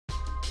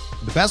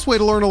The best way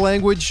to learn a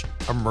language?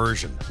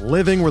 Immersion.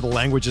 Living where the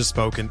language is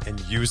spoken and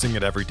using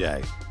it every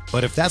day.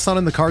 But if that's not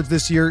in the cards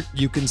this year,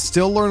 you can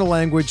still learn a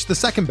language the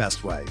second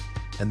best way,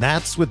 and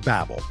that's with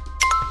Babbel.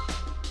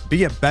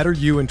 Be a better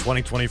you in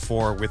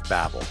 2024 with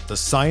Babbel, the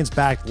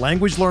science-backed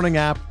language learning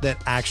app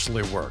that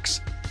actually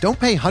works. Don't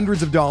pay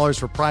hundreds of dollars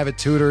for private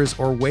tutors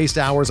or waste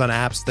hours on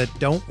apps that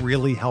don't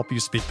really help you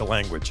speak the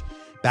language.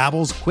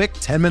 Babbel's quick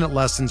 10-minute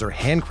lessons are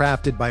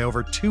handcrafted by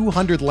over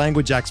 200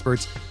 language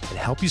experts and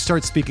help you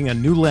start speaking a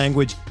new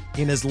language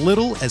in as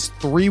little as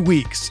 3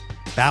 weeks.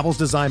 Babbel's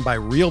designed by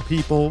real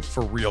people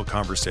for real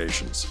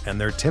conversations,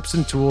 and their tips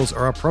and tools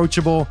are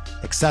approachable,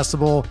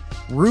 accessible,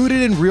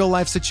 rooted in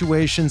real-life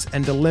situations,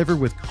 and delivered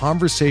with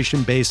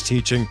conversation-based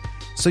teaching,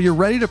 so you're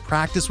ready to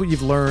practice what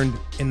you've learned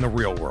in the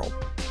real world.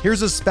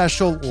 Here's a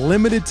special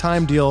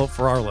limited-time deal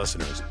for our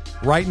listeners.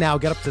 Right now,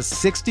 get up to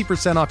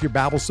 60% off your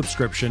Babbel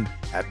subscription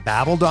at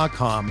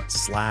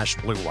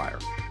babbel.com/Blue Wire.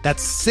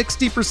 That's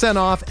 60%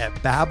 off at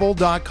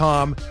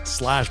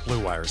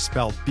babbel.com/Blue Wire,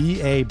 spelled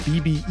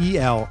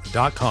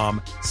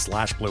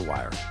BABBEL.com/Blue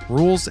Wire.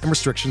 Rules and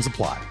restrictions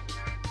apply.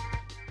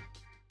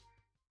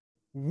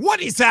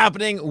 What is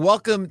happening?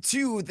 Welcome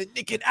to the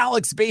Nick and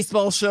Alex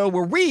Baseball Show,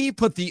 where we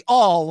put the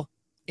all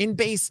in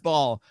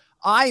baseball.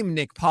 I'm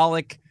Nick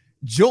Pollock,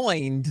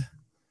 joined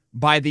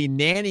by the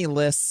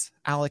nanny-less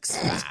Alex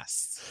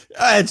Fast.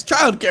 It's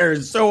childcare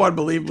is so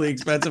unbelievably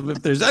expensive.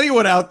 If there's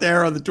anyone out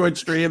there on the Twitch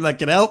stream that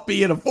can help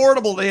be an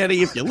affordable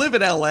nanny, if you live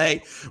in LA,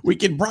 we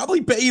can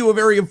probably pay you a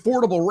very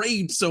affordable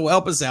rate. So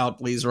help us out,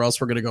 please, or else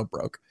we're gonna go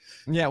broke.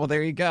 Yeah, well,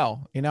 there you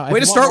go. You know, way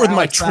to start with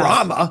my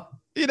trauma.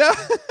 You know,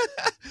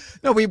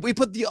 no, we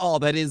put the all.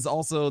 That is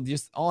also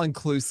just all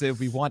inclusive.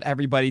 We want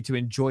everybody to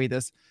enjoy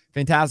this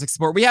fantastic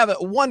sport. We have a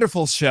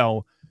wonderful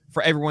show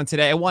for everyone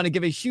today. I want to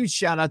give a huge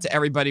shout out to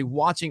everybody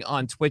watching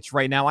on Twitch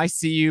right now. I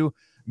see you,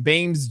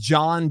 Bames,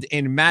 John,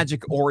 and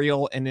Magic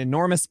Oriole, and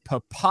Enormous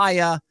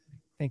Papaya.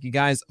 Thank you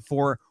guys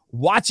for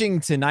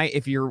watching tonight.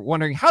 If you're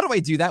wondering, how do I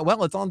do that?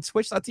 Well, it's on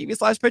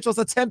twitch.tv/pitchers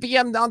at 10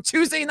 p.m. on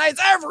Tuesday nights,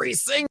 every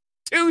single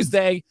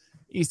Tuesday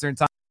Eastern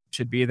time.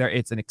 Should be there.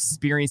 It's an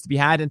experience to be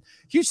had. And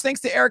huge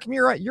thanks to Eric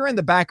Mura. You're in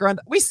the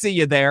background. We see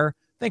you there.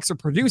 Thanks for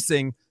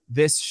producing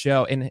this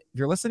show. And if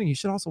you're listening, you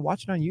should also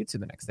watch it on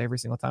YouTube the next day, every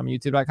single time on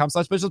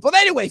youtube.com/pitchers. But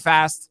anyway,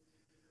 Fast,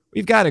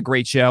 we've got a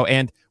great show.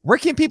 And where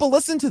can people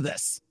listen to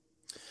this?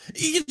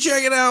 You can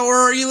check it out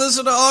where you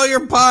listen to all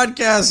your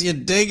podcasts, you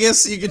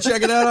dingus. You can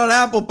check it out on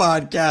Apple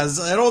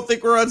Podcasts. I don't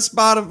think we're on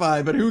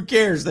Spotify, but who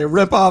cares? They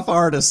rip off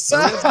artists. So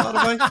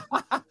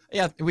Spotify?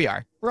 Yeah, we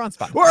are. We're on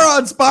Spotify. We're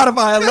on Spotify.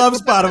 I love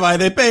Spotify.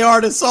 They pay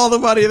artists all the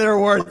money they're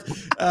worth.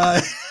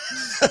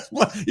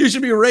 You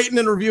should be rating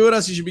and reviewing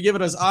us. You should be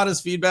giving us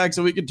honest feedback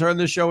so we can turn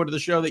this show into the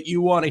show that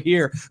you want to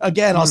hear.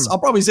 Again, I'll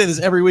probably say this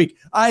every week.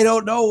 I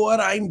don't know what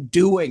I'm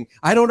doing.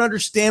 I don't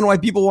understand why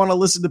people want to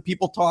listen to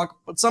people talk,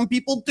 but some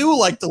people do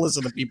like to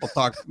listen to people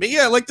talk. Me,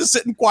 I like to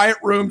sit in quiet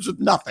rooms with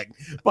nothing.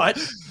 But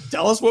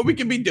tell us what we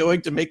can be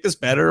doing to make this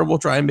better, and we'll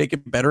try and make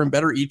it better and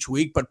better each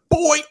week. But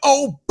boy,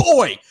 oh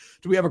boy,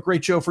 do we have a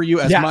great show for you,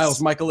 as yes.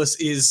 Miles Michaelis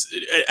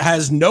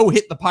has no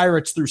hit the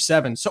Pirates through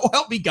 7. So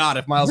help me God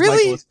if Miles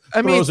Michaelis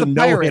throws a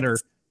no-hitter.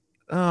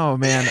 Oh,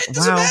 man. It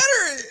doesn't matter.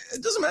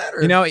 It doesn't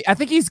matter. You know, I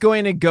think he's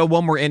going to go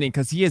one more inning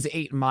because he is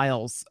 8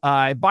 miles.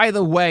 By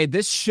the way,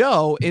 this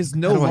show is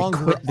no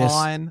longer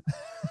on.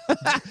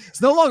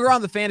 It's no longer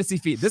on the fantasy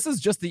feed. This is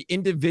just the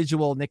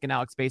individual Nick and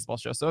Alex Baseball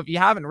Show. So if you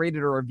haven't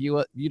rated or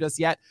reviewed us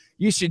yet,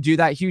 you should do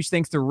that. Huge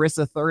thanks to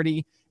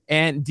Rissa30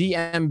 and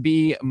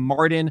DMB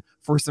Martin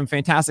for some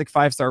fantastic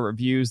 5-star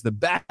reviews. The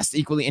best,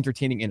 equally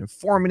entertaining and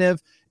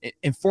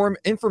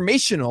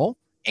informational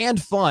and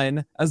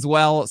fun as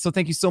well. So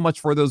thank you so much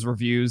for those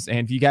reviews. And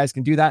if you guys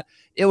can do that,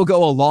 it will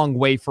go a long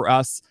way for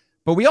us.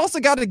 But we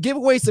also got to give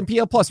away some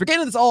PL Plus. We're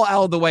getting this all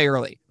out of the way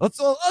early. Let's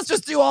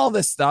just do all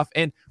this stuff.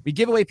 And we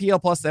give away PL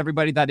Plus to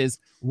everybody that is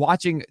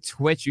watching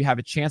Twitch. You have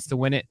a chance to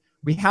win it.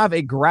 We have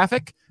a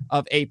graphic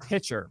of a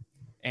pitcher.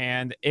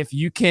 And if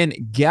you can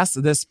guess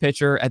this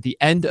pitcher at the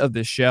end of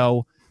the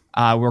show,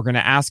 we're going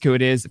to ask who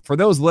it is. For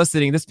those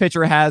listening, this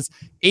pitcher has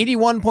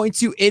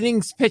 81.2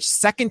 innings pitched,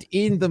 second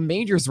in the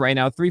majors right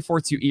now,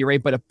 3.42 ERA,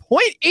 but a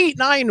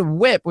 .89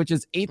 whip, which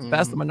is 8th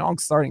best among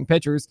starting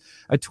pitchers,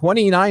 a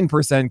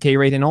 29% K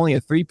rate, and only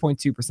a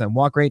 3.2%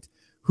 walk rate.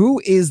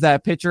 Who is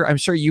that pitcher? I'm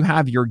sure you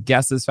have your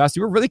guesses fast.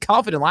 You were really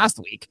confident last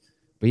week,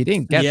 but you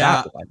didn't get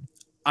that one.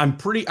 I'm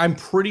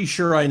pretty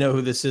sure I know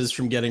who this is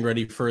from getting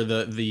ready for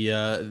the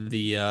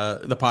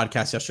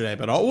podcast yesterday,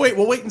 but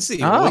we'll wait and see.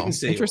 We'll wait and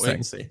see. Interesting. We'll wait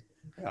and see.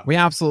 Yeah. We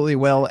absolutely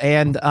will.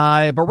 And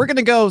but we're going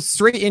to go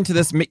straight into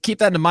this. Keep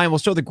that in mind. We'll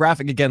show the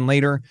graphic again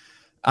later.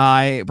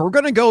 But we're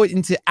going to go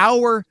into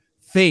our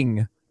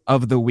thing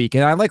of the week.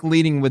 And I like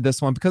leading with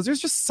this one because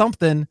there's just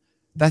something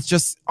that's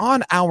just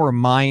on our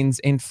minds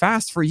and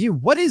fast for you.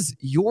 What is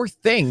your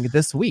thing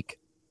this week?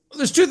 Well,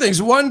 there's two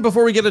things. One,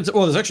 before we get into,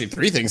 there's actually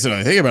three things that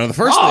I think about. The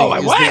first thing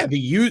is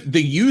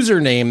the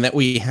username that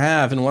we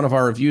have in one of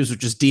our reviews,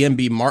 which is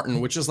DMB Martin,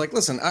 which is like,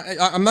 listen,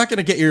 I'm not going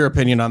to get your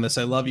opinion on this.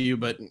 I love you,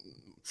 but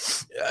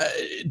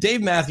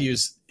Dave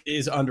Matthews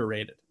is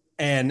underrated.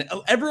 And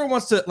everyone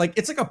wants to, like,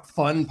 it's like a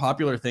fun,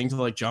 popular thing to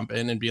like jump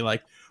in and be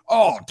like,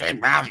 oh, Dave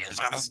Matthews,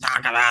 let's talk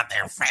about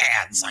their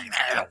fans. Like,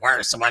 they're the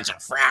worst, a bunch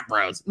of frat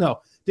bros.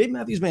 No, Dave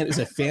Matthews Band is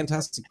a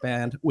fantastic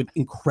band with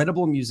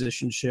incredible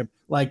musicianship.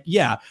 Like,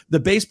 yeah, the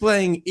bass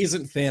playing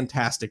isn't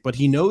fantastic, but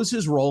he knows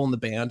his role in the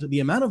band. The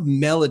amount of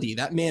melody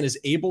that man is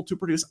able to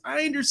produce.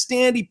 I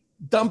understand he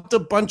dumped a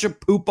bunch of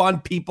poop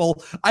on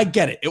people. I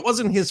get it. It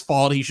wasn't his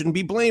fault. He shouldn't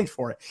be blamed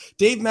for it.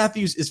 Dave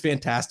Matthews is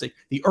fantastic.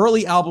 The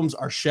early albums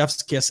are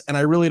chef's kiss, and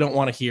I really don't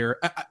want to hear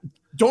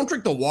Don't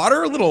Drink the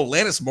Water, a little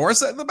Alanis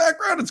Morissette in the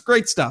background. It's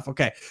great stuff.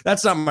 Okay,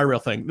 that's not my real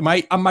thing.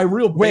 My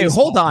real wait,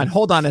 hold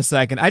on a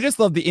second. I just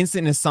love the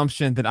instant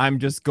assumption that I'm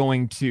just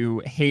going to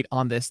hate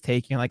on this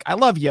take. You're like, I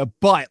love you,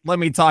 but let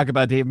me talk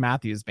about Dave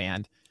Matthews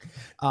Band.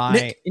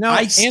 Nick,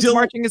 Ants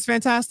Marching is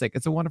fantastic.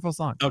 It's a wonderful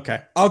song.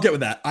 Okay, I'll get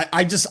with that.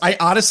 I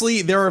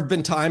honestly, there have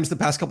been times the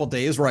past couple of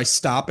days where I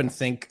stop and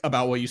think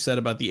about what you said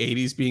about the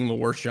 80s being the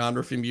worst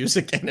genre for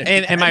music. And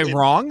am I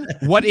wrong?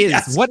 What is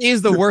Yes. what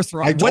is the worst?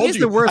 What is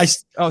the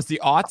worst? It's the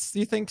aughts. Do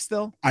you think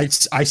still? I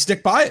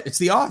stick by it. It's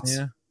the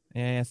aughts.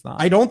 Yeah, it's not.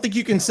 I don't think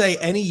you can say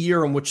any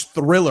year in which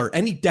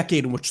any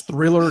decade in which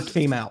Thriller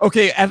came out.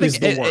 Okay, I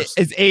think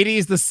is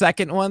 80s the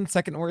second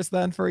worst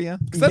then for you?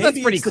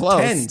 That's pretty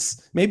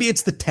close. Maybe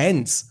it's the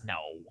 10s. No.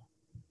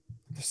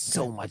 There's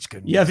so much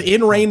good music. You have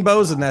In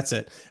Rainbows, and that's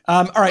it.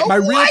 All right, my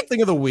real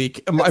thing of the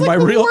week. My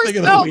real thing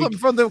of the week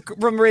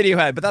from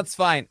Radiohead, but that's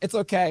fine. It's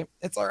okay.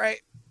 It's all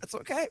right. It's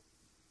okay.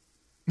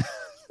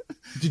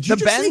 Did you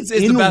just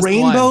say In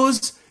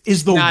Rainbows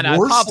is the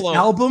worst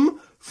album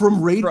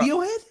from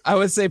Radiohead? I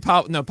would say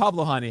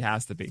Pablo Honey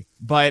has to be,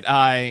 but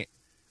I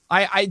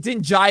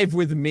didn't jive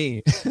with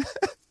me.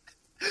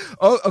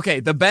 Oh,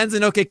 okay. The Benz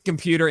and OK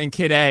Computer and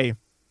Kid A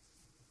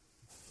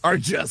are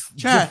just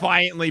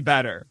defiantly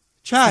better.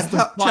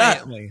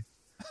 Defiantly.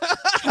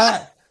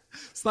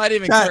 It's not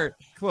even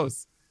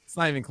close. It's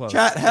not even close.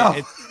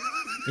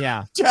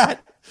 Yeah.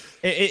 Chat.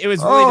 It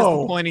was really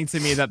disappointing to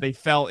me that they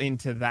fell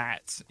into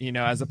that,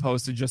 as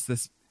opposed to just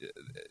this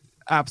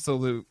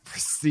absolute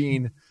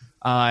pristine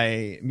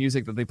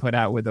music that they put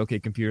out with OK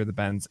Computer, the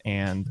Benz,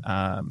 and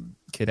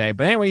Kid A.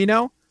 But anyway,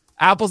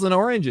 apples and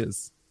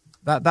oranges.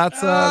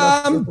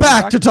 I'm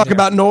back to talk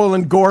about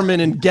Nolan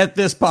Gorman and get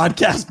this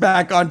podcast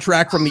back on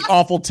track from the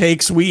awful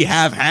takes we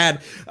have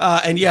had.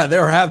 And yeah,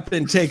 there have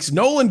been takes.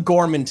 Nolan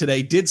Gorman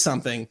today did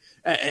something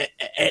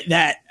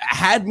that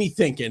had me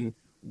thinking,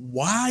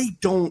 why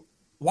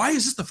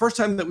is this the first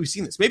time that we've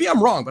seen this? Maybe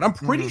I'm wrong, but I'm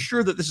pretty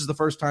sure that this is the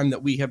first time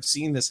that we have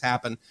seen this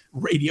happen.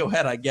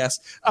 Radiohead, I guess.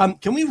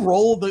 Can we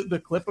roll the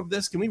clip of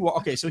this?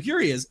 Okay, so here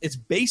he is. It's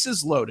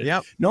bases loaded.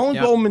 Yep.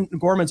 Nolan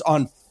Gorman's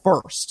on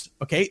first.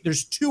 Okay,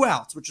 there's 2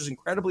 outs, which is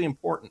incredibly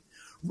important.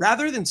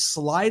 Rather than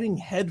sliding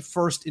head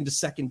first into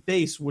second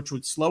base, which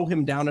would slow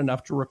him down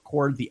enough to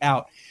record the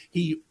out,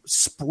 he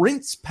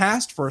sprints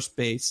past first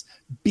base,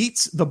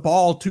 beats the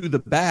ball to the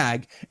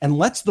bag, and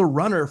lets the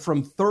runner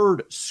from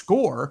third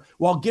score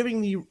while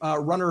giving the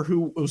runner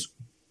who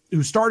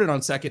started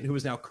on second, who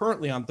is now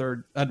currently on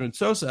third, Edwin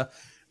Sosa,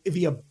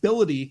 the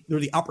ability or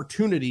the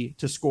opportunity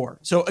to score.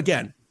 So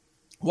again,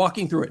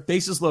 walking through it,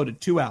 bases loaded,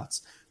 2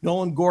 outs.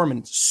 Nolan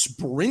Gorman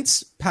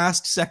sprints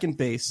past second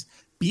base,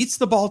 beats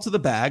the ball to the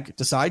bag,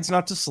 decides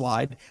not to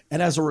slide,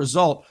 and as a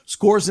result,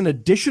 scores an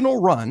additional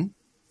run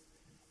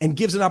and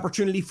gives an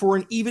opportunity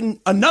for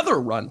another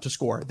run to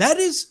score. That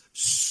is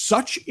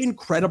such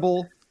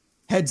incredible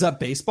heads-up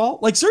baseball.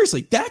 Like,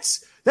 seriously,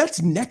 that's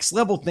next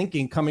level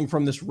thinking coming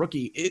from this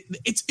rookie.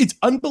 It's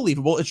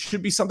unbelievable. It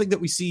should be something that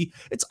we see.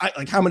 It's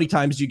like, how many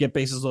times do you get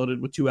bases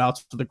loaded with 2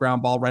 outs to the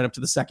ground ball right up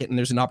to the second, and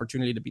there's an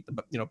opportunity to beat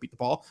the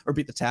ball or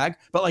beat the tag?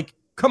 But like,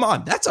 come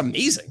on, that's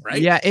amazing,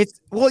 right? Yeah,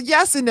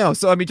 yes and no.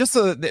 So I mean, just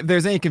so if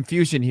there's any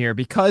confusion here,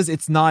 because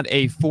it's not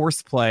a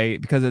force play,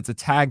 because it's a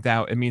tagged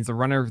out, it means the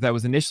runner that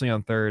was initially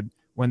on third,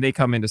 when they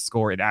come in to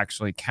score, it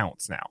actually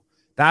counts now.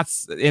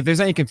 If there's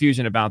any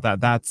confusion about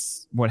that,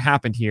 that's what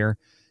happened here.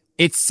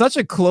 It's such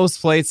a close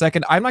play at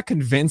second. I'm not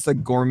convinced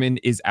that Gorman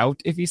is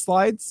out if he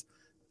slides.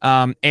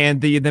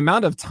 And the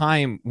amount of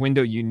time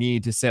window you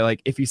need to say,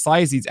 like, if he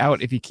slides, he's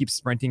out. If he keeps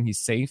sprinting, he's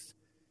safe,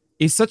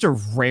 is such a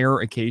rare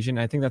occasion.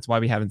 I think that's why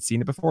we haven't seen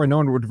it before. No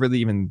one would really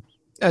even,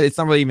 it's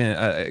not really even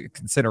a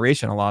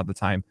consideration a lot of the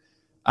time.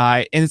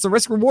 And it's a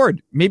risk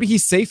reward. Maybe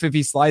he's safe if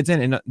he slides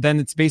in, and then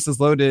it's bases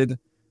loaded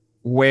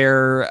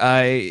where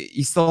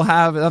you still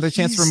have another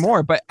chance for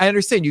more. But I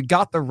understand you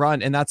got the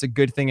run, and that's a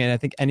good thing. And I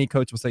think any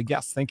coach will say,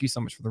 yes, thank you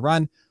so much for the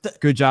run.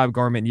 Good job,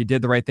 Gorman. You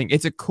did the right thing.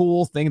 It's a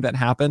cool thing that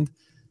happened.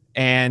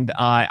 And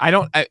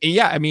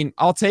I mean,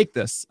 I'll take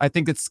this. I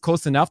think it's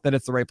close enough that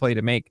it's the right play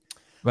to make.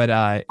 But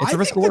it's a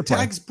risk reward play.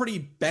 The tag's pretty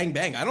bang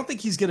bang. I don't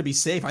think he's going to be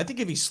safe. I think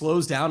if he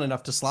slows down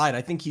enough to slide,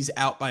 I think he's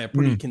out by a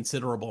pretty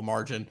considerable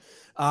margin.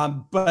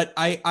 But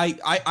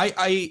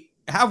I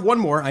have one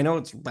more. I know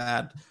it's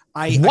bad.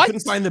 I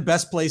couldn't find the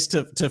best place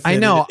to fit I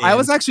know. it in. I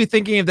was actually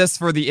thinking of this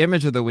for the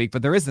image of the week,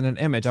 but there isn't an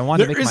image. I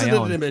wanted to make my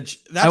own. An image.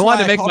 I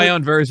wanted to make my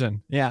own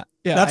version. Yeah.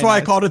 That's why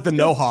I called it the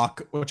No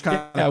Hawk, which kind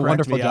of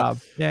wonderful job.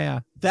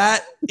 Yeah.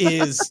 That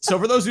is so.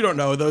 For those who don't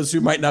know, those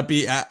who might not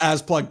be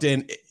as plugged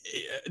in,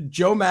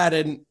 Joe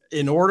Madden,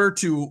 in order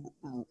to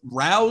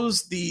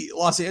rouse the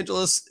Los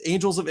Angeles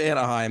Angels of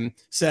Anaheim,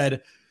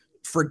 said,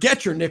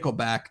 "Forget your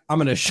Nickelback. I'm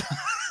gonna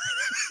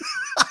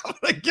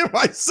give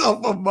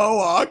myself a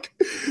mohawk,"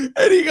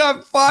 and he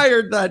got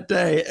fired that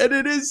day. And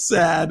it is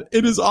sad.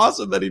 It is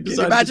awesome that he decided.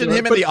 Can you imagine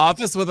him in the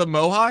office with a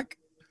mohawk?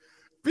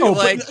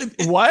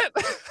 What?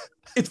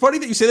 It's funny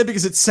that you say that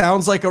because it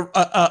sounds like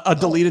a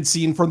deleted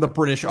scene from the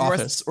British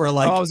Office, or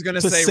like I was going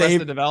to say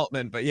Arrested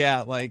Development, but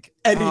yeah, like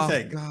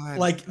anything.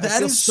 Like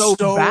that is so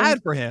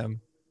bad for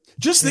him.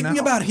 Just thinking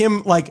about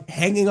him like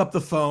hanging up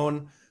the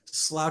phone,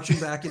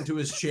 slouching back into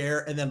his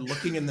chair, and then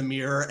looking in the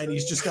mirror, and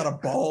he's just got a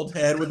bald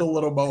head with a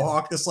little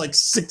mohawk. This like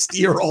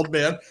 60-year-old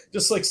man,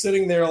 just like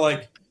sitting there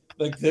like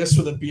this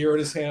with a beer in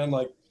his hand,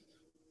 like,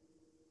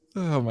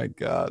 oh my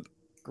God.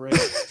 Great,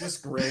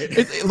 just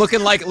great.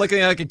 looking like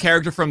a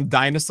character from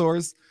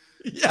Dinosaurs.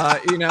 Yeah,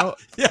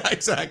 Yeah,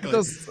 exactly.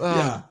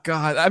 God,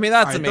 I mean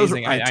that's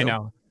amazing. I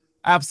know,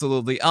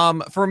 absolutely.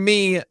 For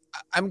me,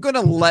 I'm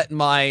gonna let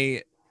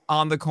my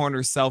on the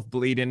corner self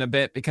bleed in a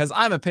bit because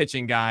I'm a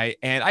pitching guy,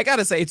 and I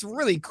gotta say it's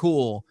really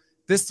cool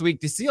this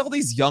week to see all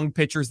these young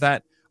pitchers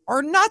that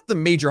are not the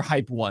major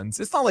hype ones.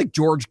 It's not like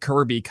George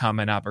Kirby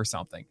coming up or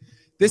something.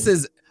 This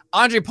is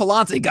Andre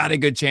Palante got a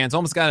good chance.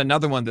 Almost got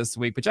another one this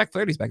week, but Jack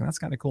Flaherty's back, and that's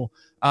kind of cool.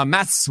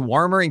 Matt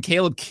Swarmer and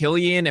Caleb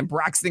Killian and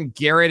Braxton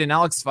Garrett and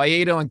Alex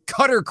Faedo and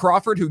Cutter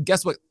Crawford, who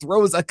guess what,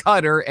 throws a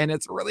cutter, and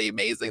it's really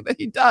amazing that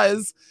he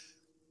does.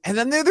 And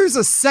then there's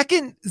a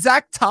second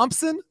Zach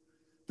Thompson,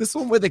 this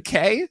one with a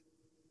K.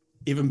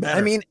 Even better.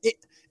 I mean,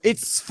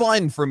 it's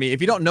fun for me.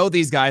 If you don't know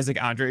these guys,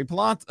 like Andre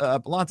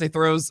Palante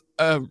throws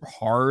a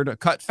hard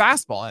cut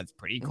fastball. That's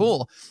pretty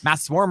cool. Matt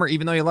Swarmer,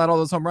 even though he let all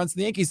those home runs to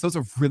the Yankees, throws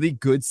a really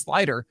good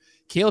slider.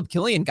 Caleb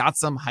Killian got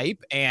some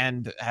hype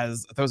and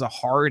throws a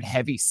hard,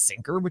 heavy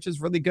sinker, which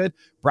is really good.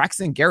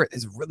 Braxton Garrett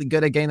is really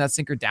good at getting that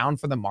sinker down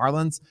for the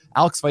Marlins.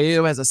 Alex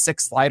Faedo has a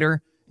 6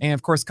 slider. And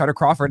of course, Cutter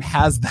Crawford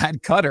has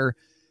that cutter.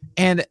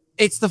 And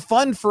it's the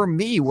fun for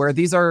me where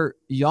these are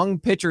young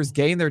pitchers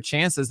getting their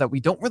chances that we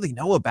don't really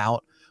know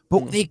about,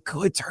 but they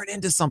could turn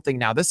into something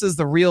now. This is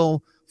the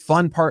real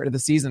fun part of the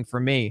season for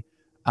me.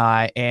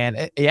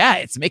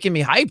 It's making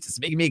me hyped. It's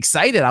making me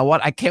excited.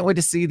 I can't wait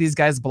to see these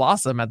guys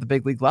blossom at the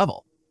big league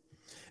level.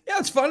 Yeah,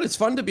 it's fun. It's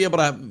fun to be able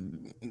to,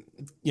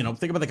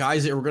 think about the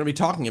guys that we're going to be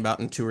talking about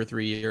in 2 or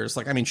 3 years.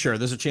 Like, I mean, sure,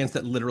 there's a chance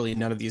that literally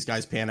none of these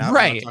guys pan out.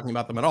 Right. We're not talking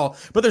about them at all.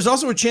 But there's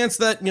also a chance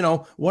that,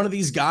 one of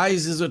these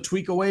guys is a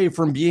tweak away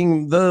from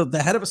being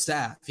the head of a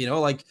staff.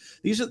 Like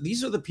these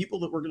are the people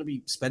that we're going to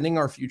be spending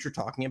our future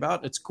talking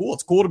about. It's cool.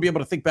 It's cool to be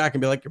able to think back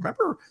and be like,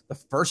 remember the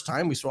first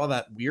time we saw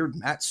that weird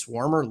Matt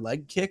Swarmer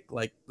leg kick?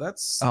 Like that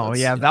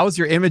was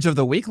your image of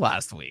the week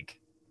last week.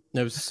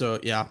 It was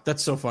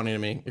that's so funny to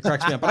me. It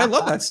cracks me up. But I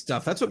love that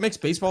stuff. That's what makes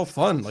baseball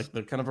fun, like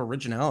the kind of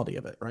originality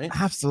of it, right?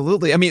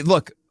 Absolutely. I mean,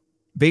 look,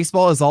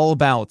 baseball is all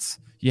about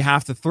you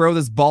have to throw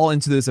this ball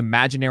into this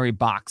imaginary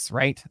box,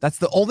 right? That's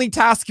the only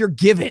task you're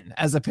given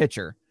as a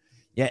pitcher.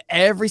 Yeah,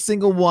 every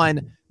single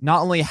one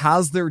not only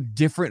has their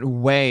different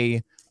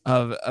way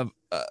of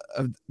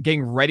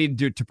getting ready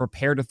to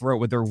prepare to throw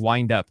with their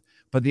windup,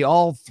 but they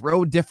all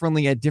throw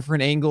differently at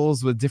different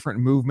angles with different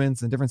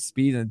movements and different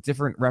speed and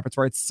different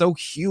repertoire. It's so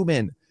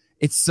human.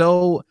 It's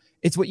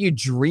what you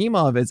dream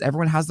of is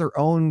everyone has their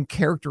own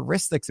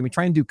characteristics and we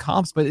try and do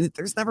comps, but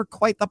there's never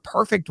quite the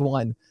perfect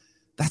one.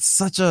 That's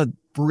such a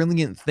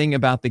brilliant thing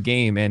about the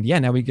game. And yeah,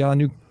 now we got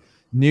a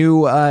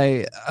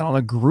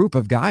new group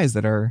of guys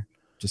that are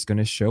just going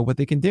to show what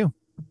they can do.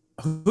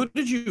 Who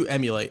did you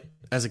emulate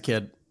as a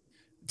kid?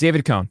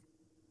 David Cone.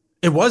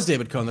 It was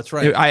David Cone. That's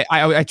right.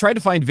 I tried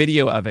to find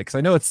video of it because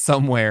I know it's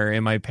somewhere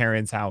in my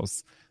parents'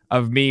 house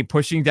of me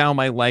pushing down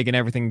my leg and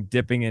everything,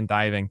 dipping and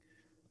diving.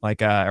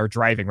 Or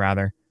driving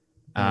rather.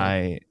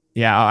 I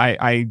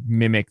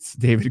mimicked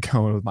David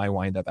Cone with my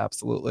windup.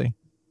 Absolutely.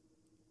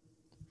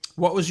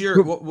 What was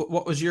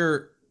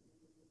your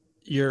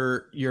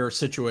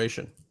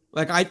situation?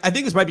 Like, I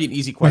think this might be an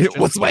easy question.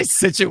 What's my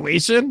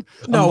situation?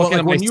 No, looking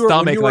at my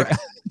stomach.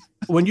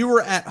 When you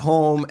were at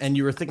home and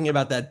you were thinking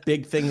about that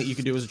big thing that you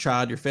could do as a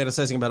child, you're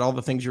fantasizing about all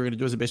the things you were going to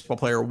do as a baseball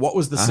player. What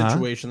was the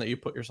situation that you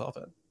put yourself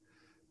in?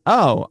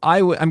 Oh,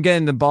 I'm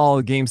getting the ball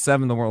at Game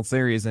 7 of the World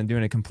Series and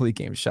doing a complete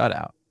game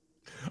shutout.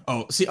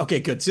 Oh, see, okay,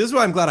 good. See, this is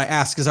why I'm glad I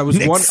asked because I was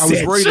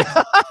worried.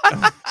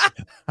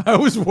 I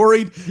was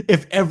worried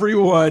if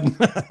everyone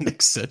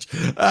Nick Sitch.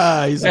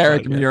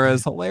 Eric Mura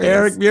is hilarious.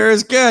 Eric Mura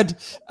is good.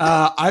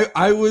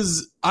 I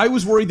was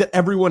worried that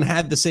everyone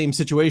had the same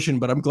situation,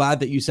 but I'm glad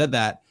that you said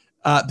that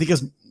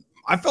because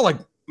I felt like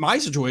my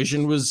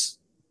situation was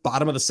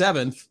bottom of the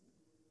 7th,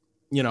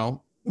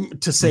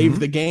 to save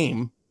the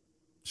game.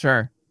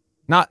 Sure.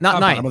 Not ninth.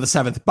 Bottom of the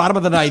 7th. Bottom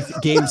of the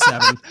 9th, game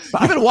 7.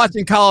 I've been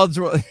watching college.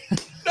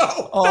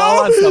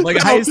 all that stuff, like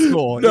high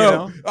school. No, You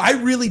know? I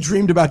really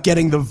dreamed about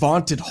getting the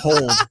vaunted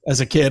hold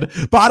as a kid.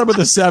 Bottom of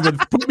the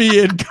 7th, put me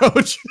in,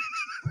 coach.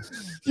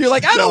 You're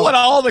like, I don't want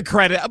all the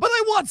credit, but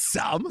I want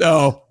some.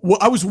 No, well,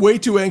 I was way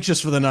too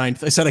anxious for the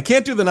 9th. I said, I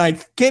can't do the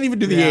 9th, can't even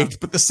do the 8th,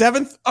 but the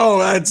 7th, oh,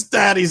 that's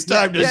daddy's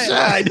time to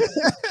shine.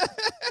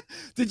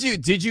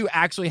 Did you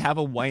actually have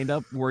a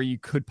windup where you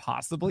could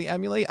possibly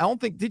emulate? I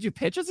don't think, did you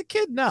pitch as a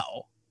kid? No.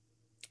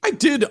 I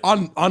did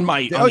on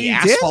the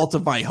asphalt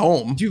of my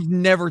home. You've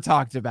never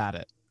talked about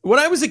it. When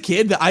I was a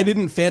kid, I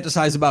didn't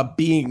fantasize about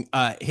being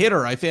a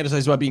hitter. I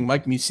fantasized about being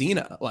Mike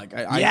Mussina. Like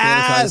I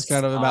fantasized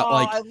kind of about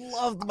I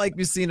loved Mike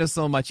Mussina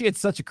so much. He had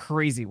such a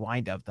crazy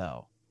windup,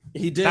 though.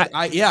 He did.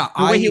 The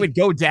way he would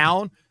go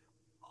down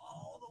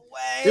all the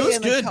way. It was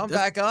and good. Then come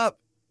back up.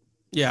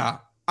 Yeah,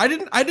 I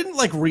didn't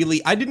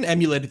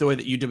emulate it the way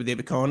that you did with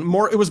David Cohen.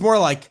 It was more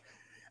like,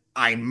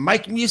 I'm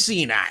Mike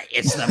Mussina.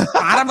 It's the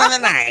bottom of the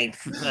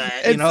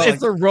 9th.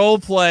 It's a role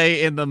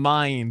play in the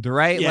mind,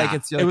 right? Yeah,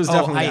 like it was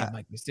definitely I am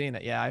Mike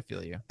Mussina. Yeah, I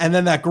feel you. And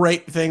then that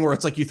great thing where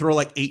it's like you throw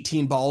like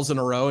 18 balls in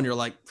a row and you're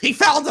like, he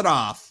fouled it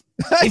off.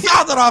 He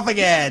fouled it off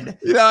again.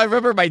 I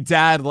remember my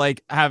dad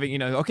like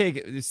having, okay,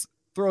 just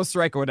throw a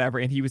strike or whatever.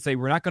 And he would say,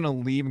 we're not going to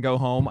leave and go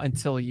home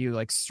until you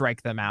like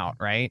strike them out,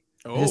 right?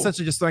 Oh.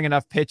 Essentially just throwing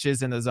enough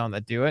pitches in the zone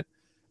that do it.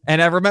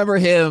 And I remember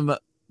him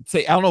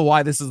say, I don't know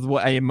why this is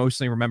what I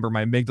emotionally remember.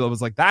 My amygdala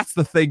was like, that's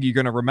the thing you're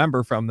going to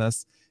remember from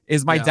this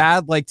is my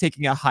dad like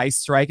taking a high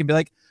strike and be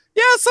like,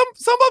 yeah,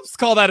 some ups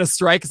call that a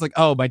strike. It's like,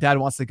 oh, my dad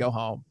wants to go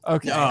home.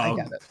 Okay, I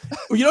get it.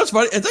 Well, you know what's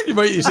funny? It's actually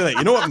funny you say that.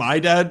 You know what my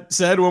dad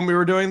said when we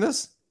were doing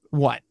this?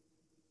 What?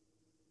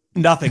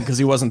 Nothing, because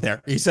he wasn't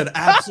there. He said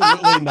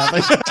absolutely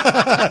nothing.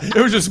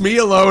 It was just me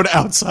alone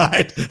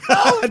outside,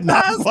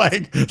 not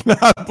playing with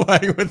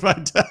my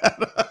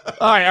dad.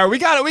 All right, we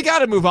got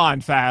to move on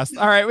fast.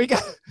 All right,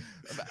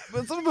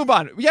 let's move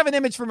on. We have an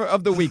image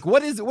of the week.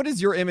 What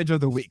is your image of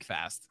the week,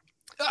 Fast?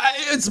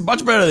 It's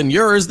much better than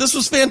yours. This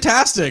was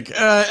fantastic.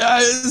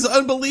 It's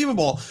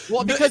unbelievable.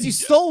 Well, because you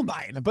stole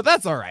mine, but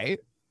that's all right.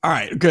 All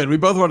right, good. We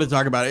both want to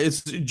talk about it.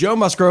 It's Joe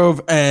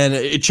Musgrove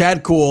and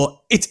Chad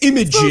Kuhl. It's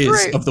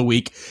images of the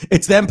week.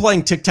 It's them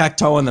playing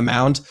tic-tac-toe on the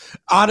mound.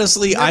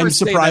 Honestly, I'm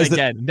surprised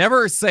that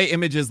never say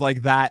images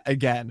like that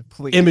again,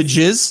 please.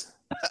 Images?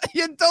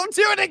 You don't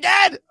do it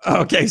again.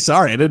 Okay,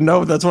 sorry. I didn't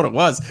know that's what it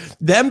was.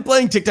 Them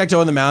playing tic-tac-toe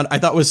on the mound, I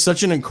thought was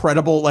such an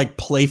incredible, like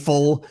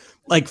playful,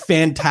 like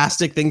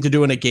fantastic thing to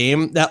do in a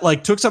game that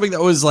like took something that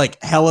was like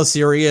hella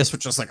serious,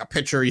 which was like a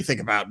pitcher. You think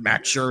about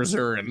Max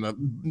Scherzer and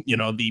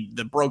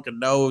the broken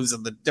nose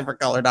and the different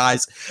colored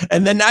eyes.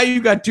 And then now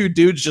you got two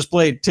dudes just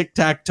playing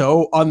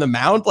tic-tac-toe on the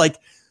mound. Like,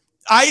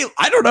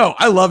 I don't know.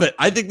 I love it.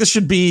 I think this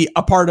should be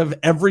a part of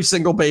every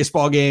single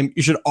baseball game.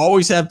 You should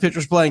always have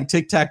pitchers playing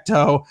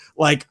tic-tac-toe.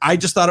 Like, I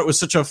just thought it was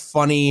such a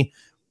funny,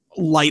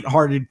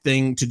 lighthearted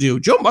thing to do.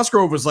 Joe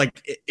Musgrove was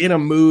like in a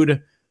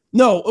mood.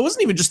 No, it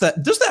wasn't even just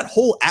that. Just that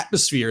whole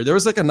atmosphere. There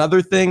was like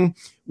another thing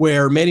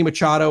where Manny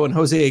Machado and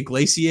Jose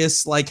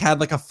Iglesias like had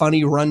like a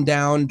funny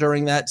rundown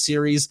during that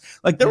series.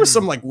 Like there was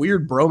some like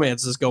weird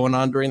bromances going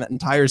on during that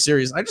entire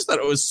series. I just thought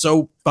it was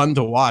so fun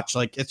to watch.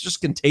 Like it's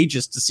just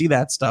contagious to see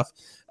that stuff.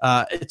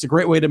 It's a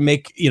great way to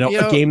make,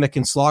 a game that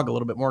can slog a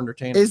little bit more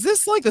entertaining. Is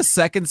this like the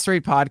second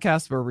straight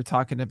podcast where we're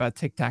talking about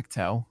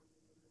tic-tac-toe?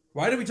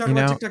 Why did we talk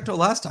about tic-tac-toe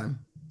last time?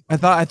 I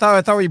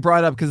thought we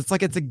brought it up because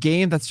it's a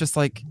game that's just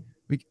like,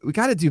 we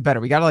got to do better.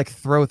 We got to like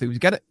throw things.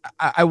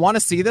 I want to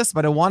see this,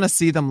 but I want to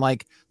see them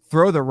like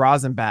throw the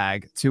rosin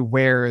bag to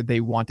where they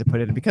want to put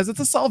it because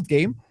it's a solved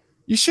game.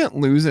 You shouldn't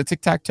lose at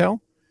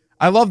tic-tac-toe.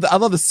 I love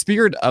the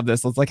spirit of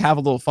this. Let's like have a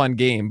little fun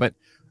game. But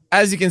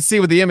as you can see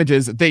with the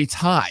images, they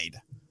tied,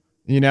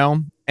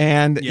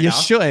 and you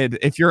should,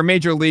 if you're a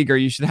major leaguer,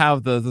 you should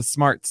have the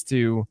smarts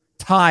to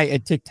tie a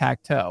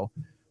tic-tac-toe,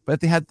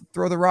 but they had to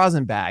throw the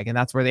rosin bag and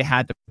that's where they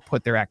had to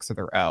put their X or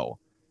their O.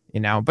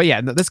 But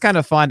yeah, this kind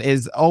of fun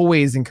is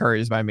always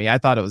encouraged by me. I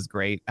thought it was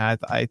great.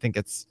 I think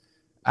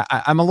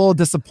I'm a little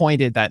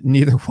disappointed that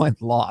neither one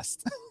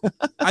lost.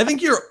 I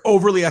think you're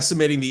overly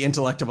estimating the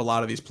intellect of a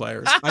lot of these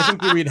players. I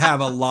think we'd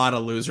have a lot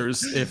of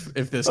losers if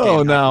this game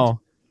happened.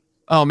 No.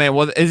 Oh man.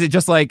 Well, is it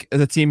just like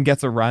the team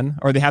gets a run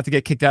or they have to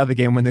get kicked out of the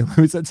game when they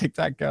lose at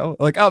tic-tac-toe?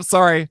 Like, oh,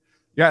 sorry.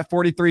 You're at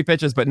 43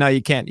 pitches, but no,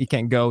 you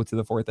can't go to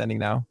the fourth inning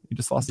now. You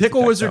just lost.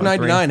 Pickle Wizard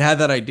 99 had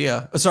that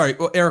idea. Sorry,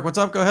 Eric, what's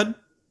up? Go ahead.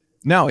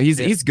 No,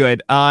 he's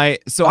good. I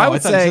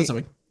would say,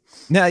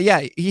 no,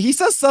 yeah, he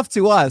says stuff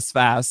to us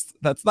fast.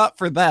 That's not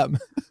for them.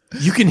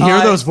 You can hear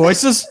those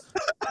voices.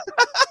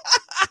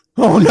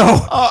 Oh no!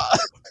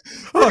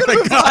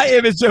 Thank God. My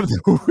image of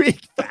the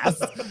week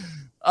fast.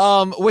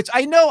 Which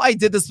I know I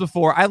did this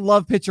before. I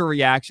love pitcher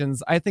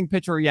reactions. I think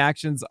pitcher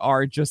reactions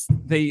are just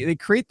they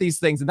create these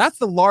things, and that's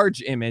the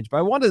large image. But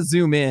I want to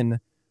zoom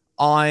in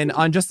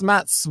on just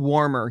Matt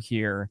Swarmer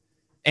here,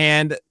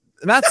 and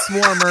Matt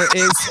Swarmer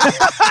is.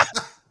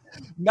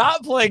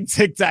 Not playing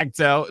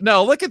tic-tac-toe.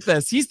 No, look at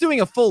this. He's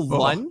doing a full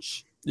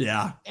lunge.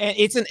 Yeah. And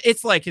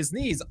it's like his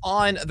knees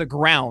on the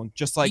ground,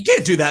 just like you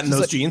can't do that in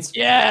those jeans.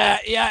 Yeah.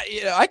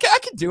 I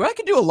can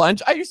do a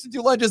lunge. I used to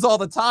do lunges all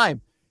the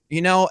time.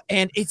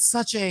 and it's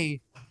such a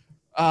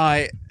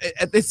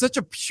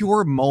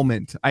pure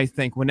moment. I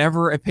think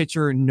whenever a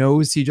pitcher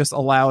knows he just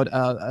allowed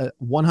a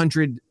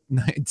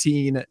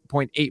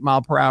 119.8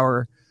 mile per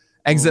hour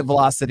exit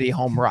velocity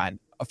home run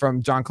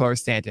from Giancarlo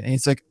Stanton, and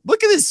it's like,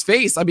 look at his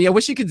face. I mean, I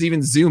wish you could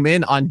even zoom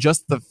in on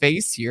just the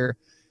face here.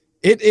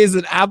 It is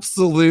an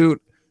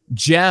absolute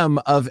gem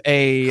of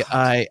a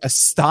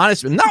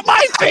astonishment. Not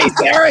my face,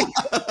 Eric.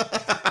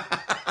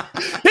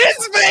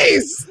 His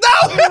face. No,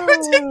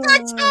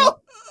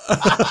 tic-tac-toe.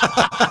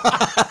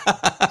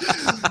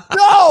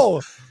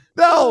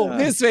 No,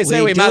 his face. We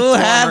anyway, do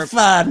have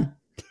fun.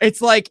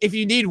 It's like if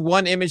you need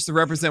one image to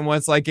represent what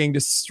it's like getting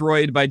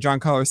destroyed by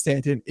Giancarlo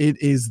Stanton, it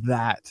is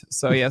that.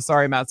 So yeah,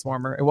 sorry, Matt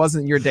Swarmer. It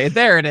wasn't your day.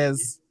 There it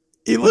is.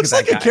 He looks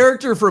like a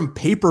character from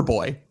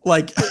Paperboy.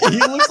 Like he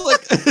looks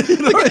like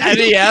like an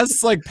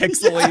NES, like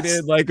pixelated.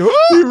 Yes, like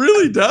he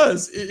really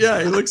does.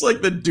 Yeah, he looks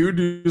like the dude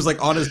who's like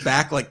on his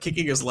back, like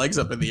kicking his legs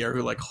up in the air,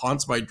 who like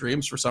haunts my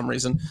dreams for some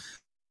reason.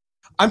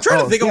 I'm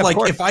trying to think of like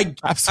if I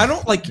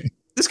don't like.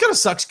 This kind of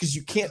sucks because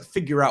you can't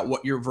figure out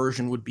what your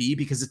version would be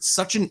because it's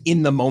such an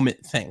in the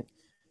moment thing.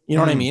 You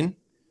know what I mean?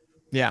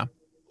 Yeah.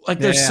 Like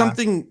there's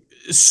something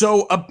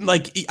so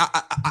like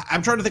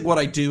I'm trying to think what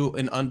I do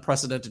in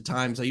unprecedented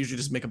times. I usually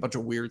just make a bunch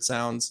of weird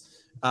sounds.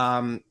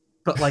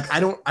 But like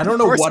I don't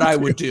know what I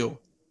would do.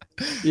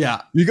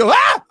 Yeah. You go,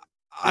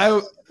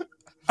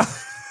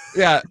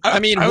 yeah.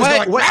 I mean,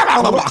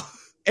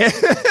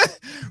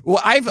 well,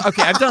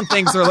 I've done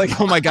things where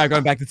like, oh my God,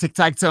 going back to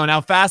tic-tac-toe, and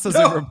how fast has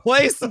been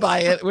replaced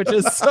by it, which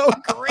is so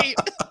great.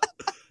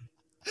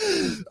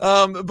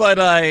 I've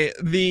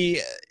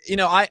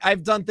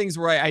done things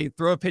where I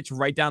throw a pitch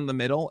right down the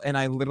middle and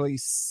I literally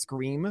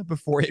scream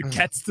before it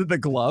gets to the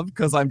glove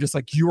because I'm just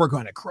like, you are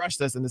going to crush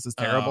this and this is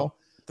terrible.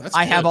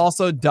 I have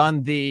also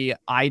done the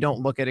I don't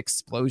look at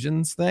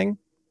explosions thing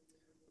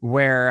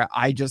where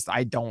I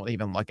don't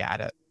even look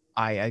at it.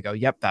 I go,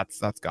 yep,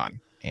 that's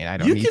gone. And I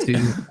don't need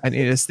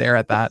to stare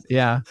at that.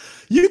 Yeah.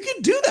 You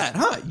could do that,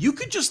 huh? You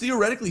could just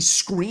theoretically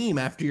scream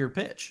after your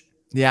pitch.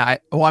 Yeah.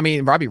 I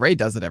mean, Robbie Ray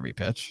does it every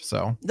pitch.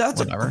 So that's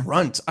whatever. A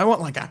grunt. I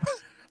want like a,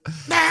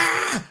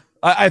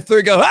 I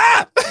go,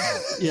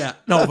 yeah.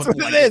 No, that's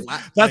what it is.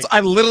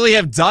 I literally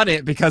have done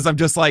it because I'm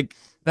just like,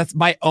 that's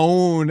my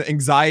own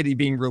anxiety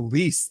being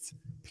released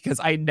because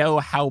I know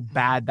how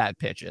bad that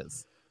pitch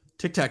is.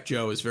 Tic Tac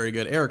Joe is very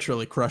good. Eric's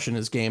really crushing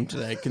his game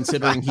today,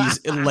 considering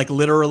he's like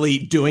literally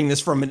doing this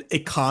from an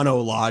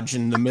econo lodge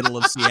in the middle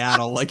of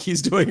Seattle. Like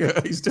he's doing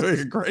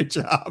a great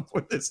job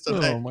with this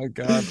today. Oh my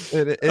God,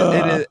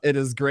 it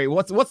is great.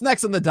 What's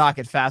next on the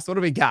docket, Fast? What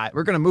do we got?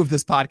 We're gonna move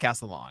this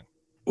podcast along.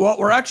 Well,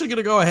 we're actually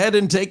gonna go ahead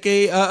and take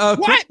a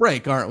quick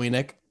break, aren't we,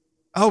 Nick?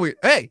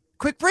 Hey,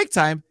 quick break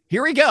time.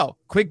 Here we go.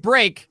 Quick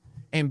break.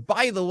 And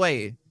by the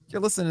way,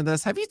 you're listening to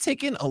this, have you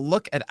taken a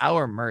look at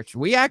our merch?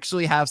 We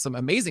actually have some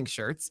amazing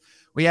shirts.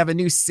 We have a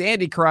new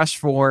Sandy Crush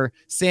for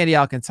Sandy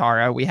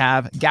Alcantara. We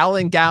have Gal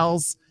and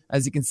Gals,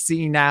 as you can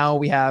see now.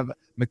 We have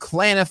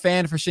McClanahan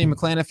fan for Shane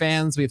McClanahan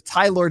fans. We have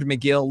Ty Lord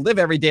McGill, Live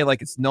Every Day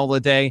Like It's NOLA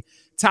Day.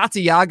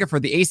 Tati Yaga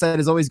for the ace that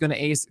is always going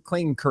to ace.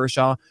 Clayton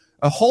Kershaw.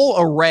 A whole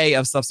array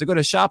of stuff. So go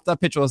to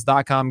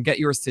shop.pitcherlist.com. Get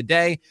yours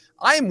today.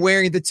 I'm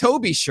wearing the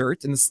Toby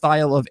shirt in the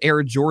style of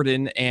Air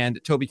Jordan and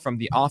Toby from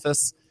The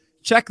Office.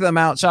 Check them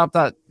out.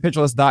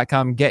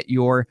 Shop.pitcherlist.com. Get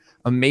your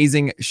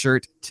amazing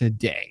shirt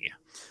today.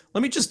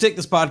 Let me just take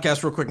this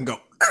podcast real quick and go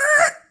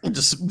and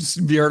just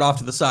veer it off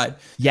to the side.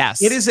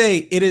 Yes. It is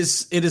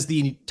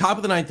the top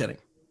of the ninth inning.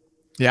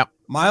 Yep.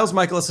 Miles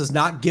Michaelis has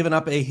not given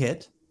up a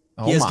hit.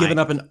 He has given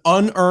up an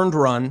unearned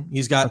run.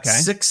 He's got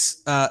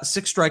six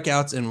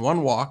strikeouts and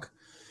one walk.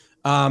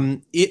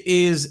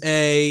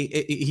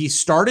 He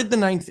started the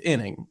ninth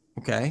inning.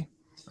 Okay.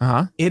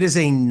 Uh-huh. It is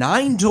a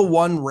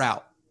 9-1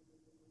 route.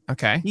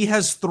 Okay. He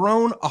has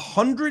thrown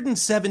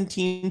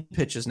 117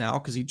 pitches now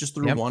because he just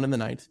threw one in the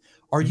ninth.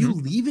 Are you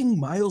leaving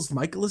Miles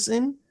Michaelis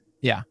in?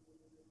 Yeah.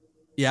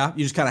 Yeah,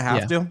 you just kind of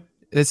have to.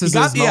 This is he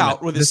got the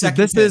out with his second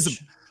pitch. This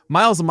is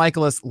Miles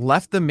Michaelis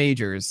left the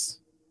majors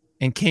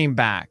and came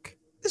back.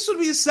 This would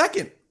be his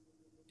second.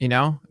 You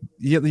know,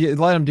 you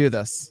let him do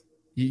this.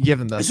 You give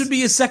him this. This would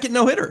be his second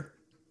no-hitter.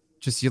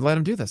 Just you let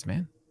him do this,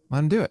 man. Let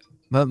him do it.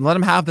 Let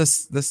him have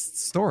this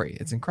story.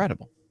 It's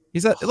incredible.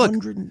 He's a look.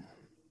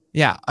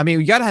 Yeah, I mean,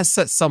 you got to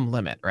set some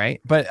limit, right?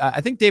 But I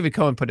think David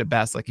Cohen put it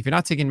best. Like, if you're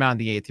not taking him out in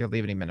the eighth, you're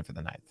leaving him in for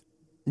the ninth.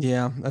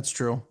 Yeah, that's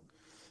true.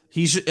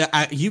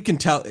 You can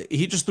tell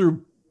he just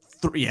threw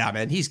three. Yeah,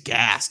 man, he's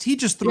gassed. He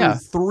just threw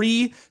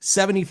 3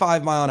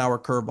 75-mile-an-hour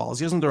curveballs.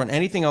 He hasn't thrown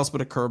anything else but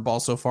a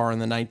curveball so far in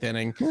the ninth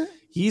inning. I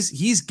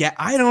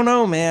don't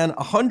know, man.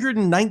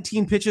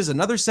 119 pitches,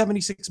 another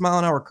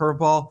 76-mile-an-hour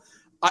curveball.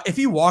 If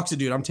he walks a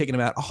dude, I'm taking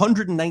him out.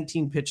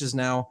 119 pitches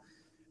now.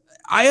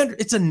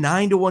 It's a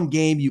 9-1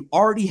 game. You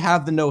already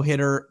have the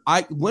no-hitter.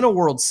 I win a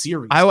World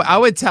Series. I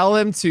would tell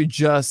him to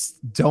just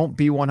don't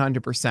be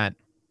 100%.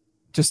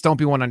 Just don't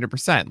be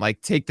 100%.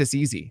 Like, take this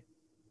easy,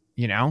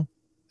 you know?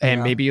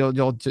 And maybe you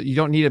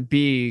don't need to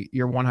be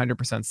your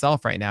 100%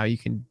 self right now. You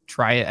can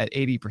try it at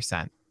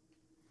 80%.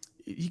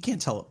 you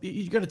can't tell.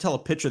 You got to tell a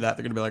pitcher that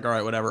they're going to be like, all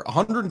right, whatever.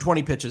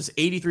 120 pitches,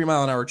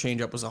 83-mile-an-hour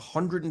changeup was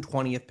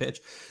 120th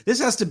pitch. This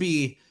has to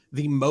be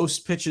the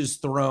most pitches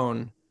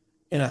thrown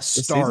in a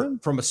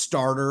start from a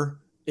starter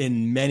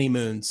in many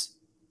moons.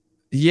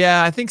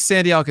 Yeah, I think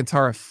Sandy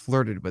Alcantara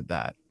flirted with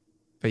that,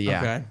 but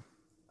yeah.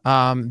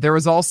 Okay. There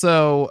was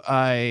also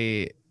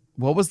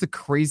what was the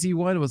crazy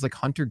one? It was like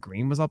Hunter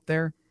Green was up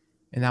there,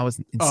 and that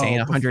was insane.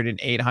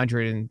 108,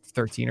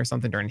 113 or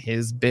something during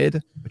his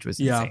bid, which was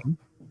insane.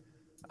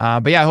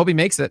 But yeah, I hope he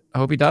makes it. I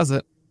hope he does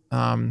it.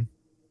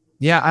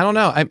 Yeah, I don't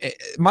know.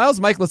 Miles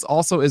Michaelis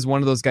also is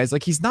one of those guys.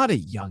 Like, he's not a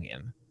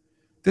youngin.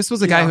 This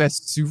was a guy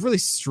who really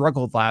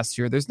struggled last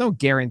year. There's no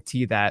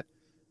guarantee that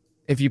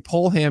if you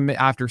pull him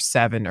after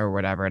 7 or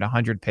whatever at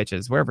 100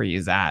 pitches, wherever he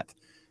is at,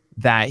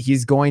 that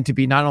he's going to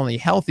be not only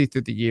healthy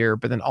through the year,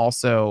 but then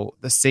also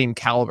the same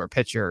caliber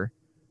pitcher,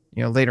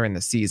 later in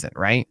the season,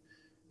 right?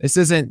 This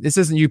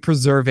isn't you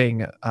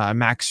preserving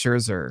Max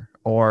Scherzer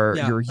or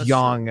your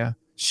young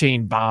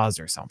Shane Baz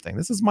or something.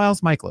 This is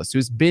Miles Michaelis,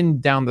 who's been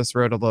down this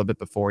road a little bit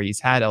before. He's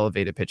had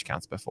elevated pitch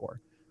counts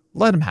before.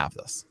 Let him have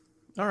this.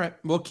 All right,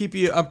 we'll keep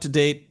you up to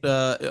date.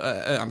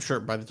 I'm sure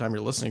by the time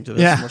you're listening to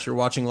this, unless you're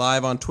watching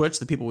live on Twitch,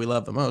 the people we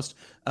love the most,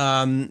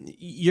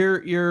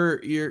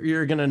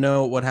 you're gonna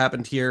know what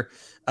happened here.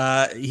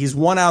 He's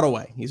 1 out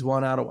away.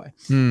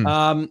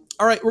 All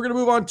right, we're gonna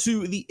move on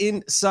to the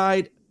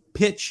inside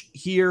pitch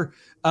here.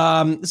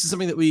 This is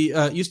something that we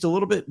used to do a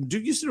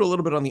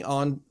little bit on the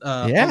On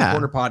the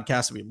Corner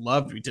podcast. We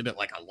loved. We did it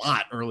like a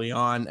lot early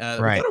on. We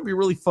thought it would be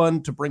really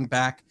fun to bring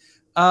back.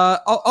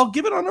 I'll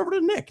give it on over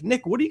to Nick.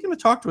 Nick, what are you going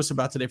to talk to us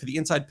about today for the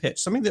inside pitch?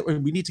 Something that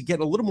we need to get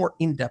a little more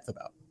in depth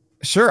about.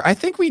 Sure. I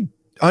think we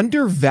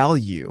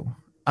undervalue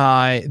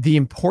the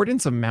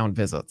importance of mound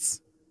visits.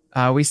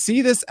 We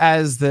see this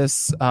as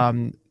this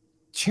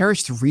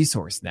cherished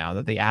resource now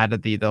that they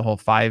added the whole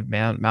 5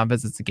 mound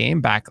visits a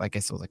game back, like I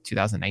guess it was like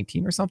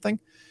 2019 or something.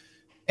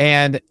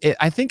 And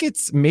I think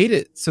it's made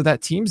it so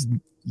that teams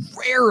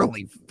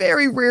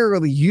very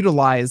rarely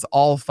utilize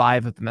all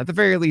 5 of them. At the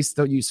very least,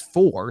 they'll use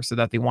 4 so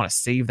that they want to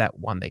save that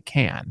one they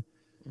can.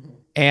 Mm-hmm.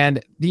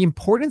 And the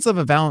importance of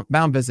a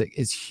mound visit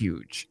is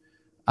huge.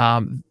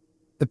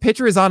 The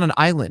pitcher is on an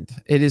island.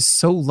 It is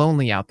so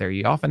lonely out there.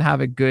 You often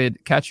have a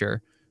good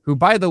catcher who,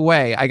 by the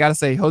way, I got to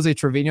say, Jose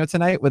Trevino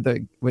tonight with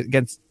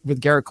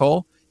Garrett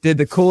Cole did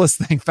the coolest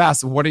thing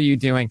fast. What are you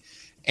doing?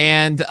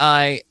 And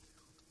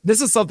this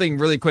is something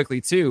really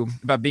quickly too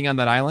about being on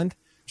that island.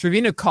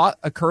 Trevino caught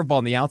a curveball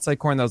in the outside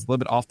corner that was a little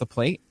bit off the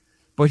plate,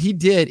 but he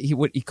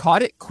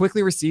caught it,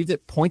 quickly received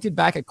it, pointed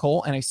back at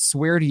Cole, and I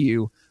swear to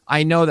you,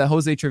 I know that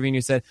Jose Trevino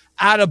said,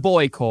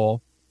 "Attaboy,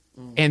 Cole,"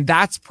 and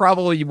that's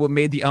probably what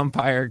made the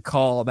umpire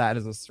call that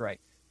as a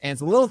strike. And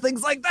it's little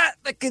things like that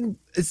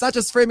it's not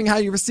just framing how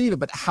you receive it,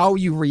 but how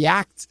you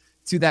react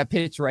to that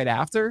pitch right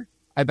after.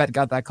 I bet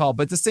got that call,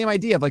 but it's the same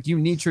idea of like you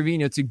need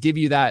Trevino to give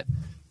you that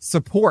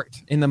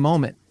support in the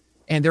moment.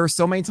 And there are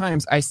so many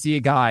times I see a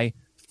guy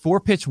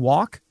 4-pitch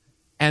walk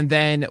and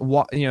then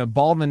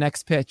ball in the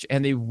next pitch,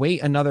 and they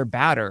wait another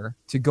batter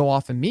to go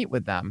off and meet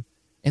with them.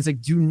 And it's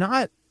like, do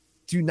not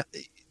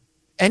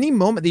any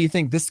moment that you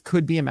think this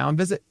could be a mound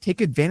visit, take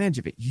advantage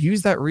of it.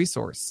 Use that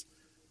resource.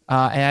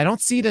 And I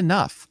don't see it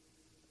enough.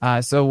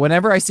 So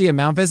whenever I see a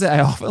mound visit, I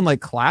often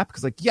clap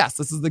because yes,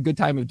 this is the good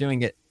time of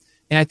doing it.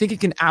 And I think it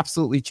can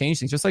absolutely change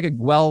things. Just like a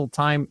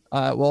well-timed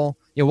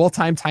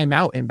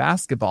timeout in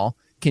basketball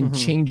can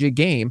change a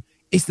game.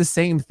 It's the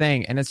same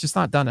thing, and it's just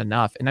not done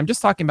enough. And I'm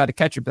just talking about a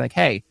catcher be like,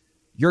 hey,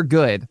 you're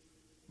good.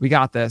 We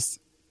got this.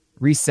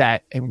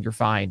 Reset, and you're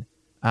fine.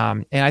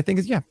 And I think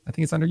it's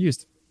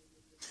underused.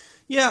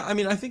 Yeah, I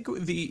mean, I think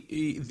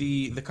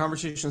the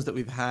conversations that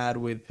we've had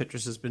with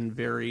pitchers has been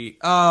very.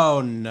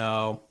 Oh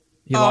no!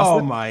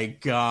 My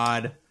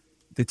God!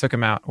 They took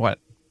him out. What?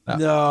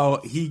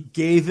 No, he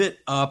gave it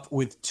up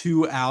with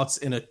 2 outs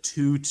in a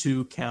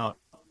 2-2 count.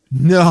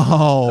 No.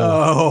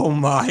 Oh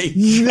my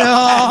God.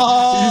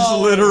 No.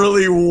 He's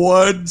literally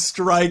 1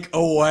 strike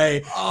away.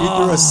 He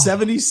threw a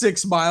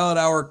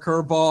 76-mile-an-hour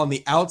curveball on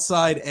the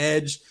outside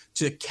edge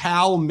to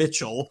Cal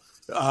Mitchell.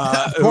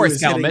 Of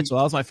course, Cal Mitchell.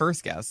 That was my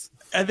first guess.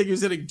 I think he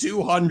was hitting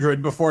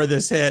 200 before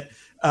this hit.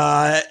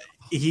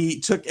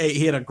 He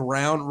had a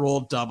ground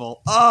rule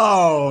double.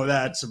 Oh,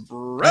 that's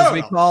brutal.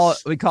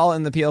 As we call it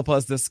in the PL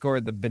Plus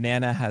Discord, the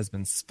banana has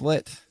been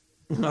split.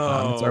 It's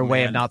our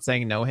way of not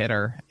saying no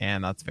hitter,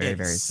 and that's very,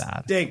 very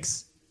sad.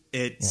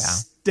 It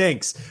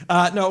stinks.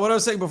 No, what I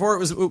was saying before, it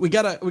was we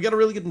got a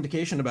really good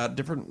indication about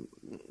different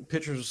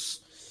pitchers'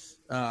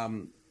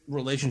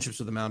 relationships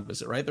with the mound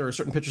visit. Right, there are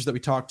certain pitchers that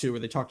we talked to where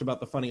they talked about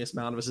the funniest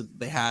mound visit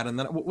they had, and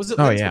then was it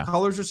Lance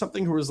McCullers or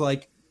something who was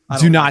like,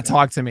 "Do not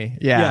talk to me."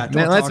 Yeah,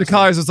 Lance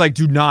McCullers was like,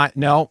 "Do not,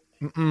 no."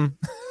 Mm-mm.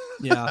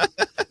 Yeah,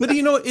 but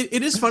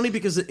it is funny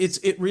because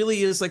it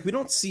really is like we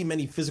don't see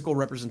many physical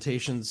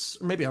representations.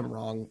 Or maybe I'm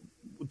wrong.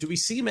 Do we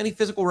see many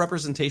physical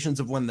representations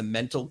of when the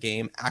mental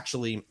game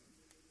actually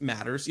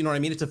matters? You know what I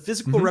mean? It's a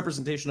physical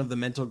representation of the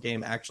mental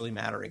game actually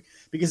mattering,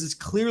 because it's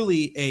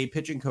clearly a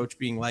pitching coach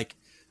being like,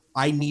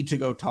 I need to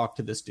go talk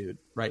to this dude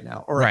right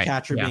now, or a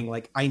catcher being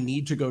like, I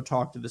need to go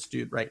talk to this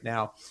dude right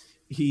now.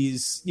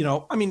 He's,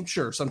 I mean,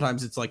 sure,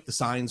 sometimes it's like the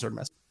signs are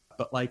messed up,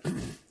 but like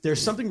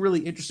there's something really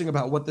interesting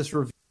about what this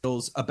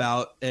reveals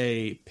about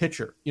a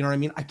pitcher. You know what I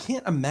mean? I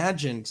can't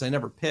imagine, because I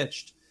never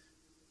pitched,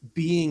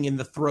 being in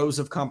the throes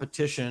of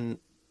competition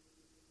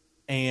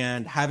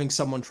and having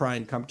someone try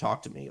and come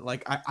talk to me.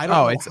 Like, I don't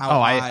know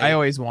how I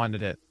always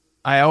wanted it.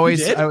 I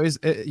always,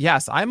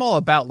 yes, I'm all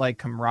about like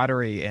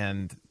camaraderie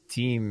and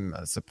team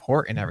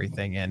support and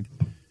everything. And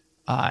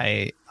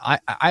I'm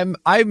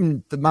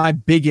my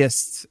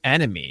biggest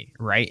enemy,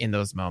 right? In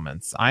those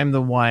moments, I'm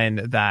the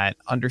one that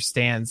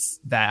understands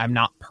that I'm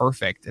not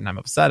perfect and I'm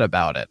upset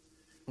about it.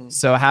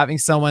 So having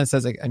someone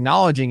says, like,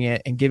 acknowledging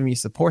it and giving me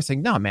support,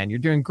 saying, no, man, you're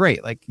doing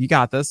great. Like, you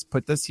got this,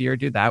 put this here,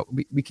 do that.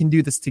 We can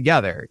do this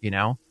together,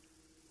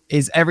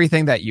 is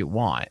everything that you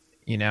want,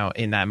 in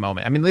that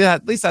moment. I mean,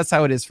 at least that's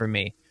how it is for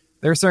me.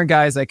 There are certain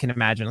guys I can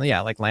imagine,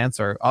 like Lance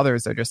or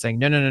others, are just saying,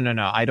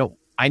 no.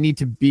 I need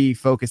to be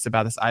focused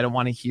about this. I don't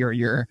want to hear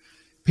your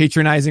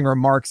patronizing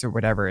remarks or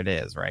whatever it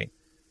is. Right.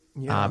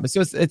 Yeah.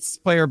 It's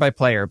player by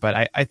player,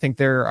 but I think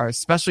there are,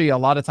 especially a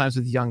lot of times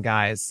with young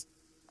guys,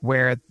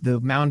 where the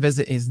mound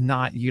visit is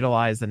not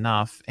utilized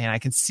enough, and I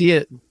can see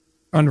it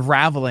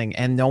unraveling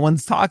and no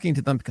one's talking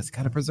to them because you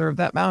got to preserve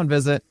that mound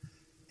visit.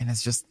 And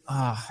it's just,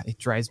 it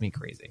drives me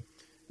crazy.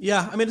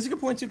 Yeah, I mean, it's a good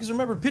point, too, because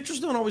remember,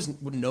 pitchers don't always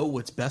know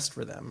what's best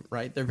for them,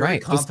 right? They're very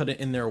confident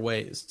in their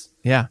ways.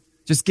 Yeah,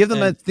 just give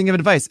them a thing of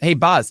advice. Hey,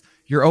 Boz,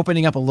 you're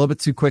opening up a little bit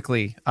too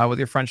quickly with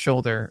your front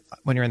shoulder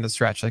when you're in the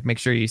stretch. Like, make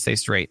sure you stay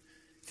straight.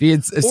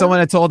 If someone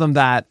had told him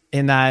that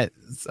in that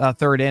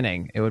third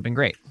inning, it would have been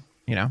great,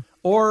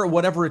 Or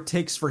whatever it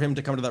takes for him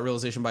to come to that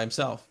realization by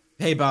himself.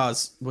 Hey,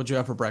 Boz, what'd you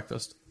have for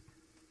breakfast?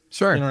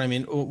 Sure. You know what I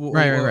mean?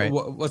 Right.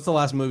 What's the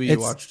last movie you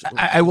watched?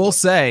 I will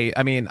say,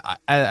 I mean,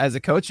 as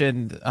a coach,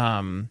 and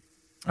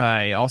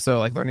I also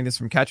like learning this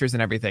from catchers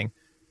and everything,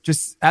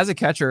 just as a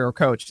catcher or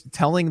coach,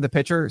 telling the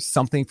pitcher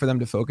something for them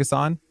to focus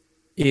on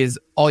is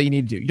all you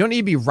need to do. You don't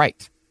need to be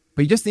right,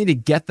 but you just need to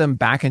get them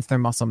back into their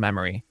muscle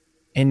memory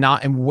and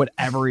not in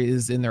whatever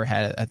is in their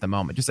head at the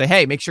moment. Just say,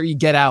 hey, make sure you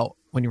get out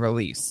when you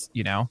release,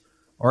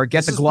 or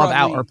get the glove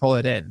out or pull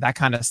it in. That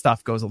kind of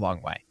stuff goes a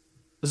long way.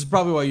 This is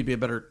probably why you'd be a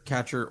better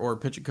catcher or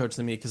pitching coach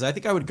than me, because I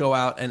think I would go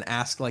out and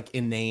ask like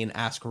inane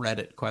Ask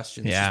Reddit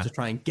questions just to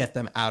try and get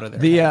them out of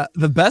there.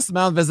 The best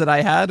mound visit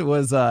I had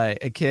was a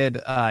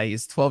kid.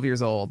 He's 12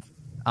 years old,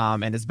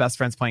 and his best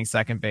friend's playing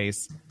second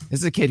base.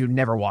 This is a kid who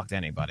never walked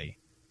anybody.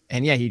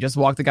 And yeah, he just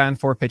walked the guy on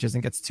 4 pitches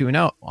and gets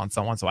 2-0 on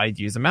someone. So I'd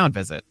use a mound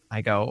visit.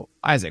 I go,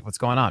 Isaac, what's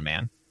going on,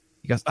 man?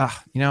 He goes,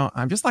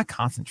 I'm just not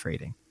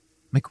concentrating.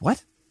 I'm like,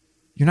 what?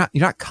 You're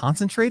not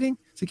concentrating?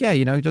 It's like,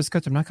 yeah, just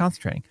coach, I'm not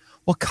concentrating.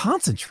 Well,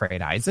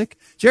 concentrate, Isaac.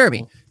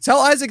 Jeremy, tell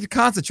Isaac to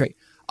concentrate.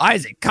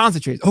 Isaac,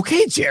 concentrate.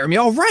 Okay, Jeremy,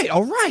 all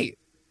right.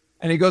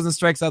 And he goes and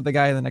strikes out the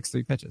guy in the next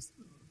 3 pitches.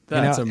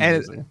 That's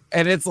amazing.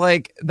 And it's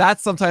like,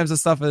 that's sometimes the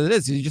stuff that it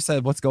is. You just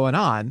said what's going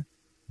on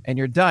and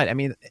you're done. I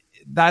mean,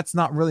 that's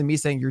not really me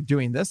saying you're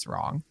doing this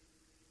wrong.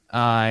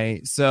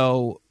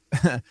 So,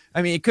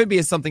 I mean, it could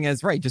be something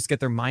as, right, just get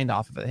their mind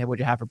off of it. Hey, what'd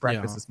you have for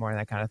breakfast this morning?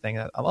 That kind of thing.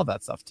 I love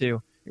that stuff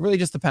too. It really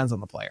just depends on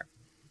the player.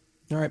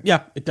 All right.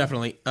 Yeah, it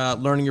definitely.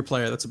 Learning your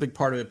player, that's a big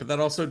part of it. But that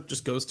also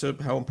just goes to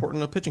how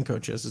important a pitching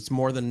coach is. It's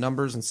more than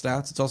numbers and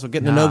stats. It's also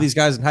getting to know these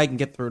guys and how you can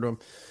get through to them.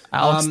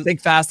 Alex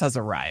Think Fast has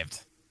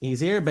arrived. He's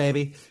here,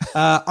 baby.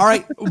 All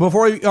right.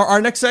 Before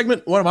our next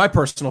segment, one of my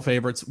personal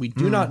favorites. We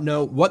do not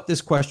know what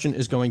this question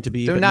is going to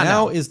be, but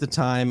now is the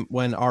time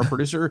when our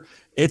producer,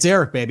 it's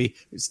Eric, baby.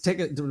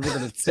 We're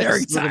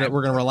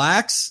gonna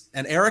relax.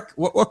 And Eric,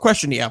 what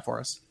question do you have for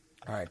us?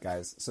 All right,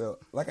 guys. So,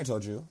 like I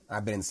told you,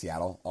 I've been in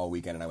Seattle all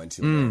weekend, and I went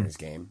to a Mariners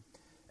game.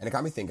 And it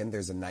got me thinking,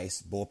 there's a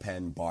nice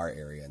bullpen bar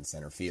area in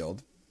center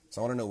field. So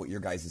I want to know what your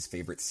guys'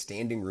 favorite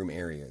standing room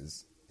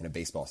areas in a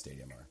baseball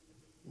stadium are.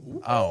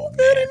 Oh,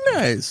 very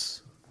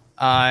nice.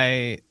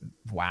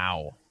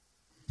 Wow.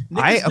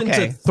 Nick's been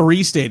to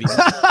 3 stadiums.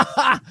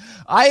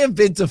 I have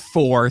been to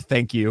 4,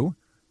 thank you.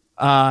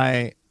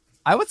 I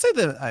would say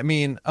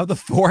that, of the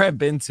 4 I've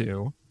been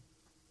to,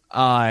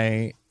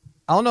 I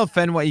don't know if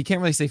Fenway, you can't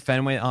really say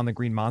Fenway on the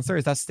Green Monster.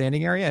 Is that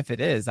standing area? If it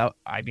is,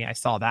 I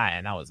saw that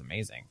and that was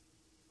amazing.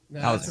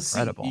 That was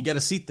incredible. You get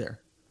a seat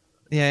there.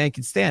 Yeah, you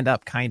can stand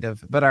up kind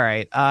of, but all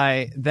right.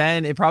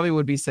 Then it probably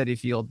would be Citi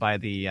Field by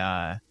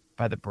the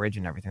bridge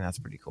and everything. That's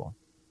pretty cool.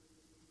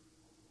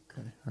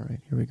 Okay. All right.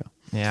 Here we go.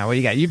 Yeah. What do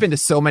you got? You've been to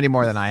so many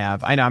more than I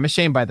have. I know. I'm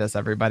ashamed by this,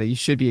 everybody. You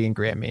should be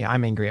angry at me.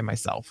 I'm angry at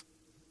myself.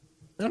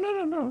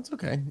 No. It's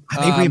okay.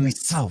 I'm angry at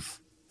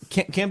myself.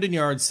 Camden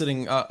Yards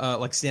standing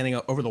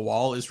over the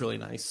wall is really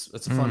nice.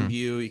 It's a fun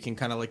view. You can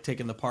kind of like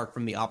take in the park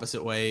from the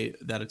opposite way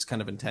that it's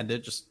kind of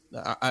intended. Just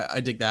I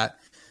dig that.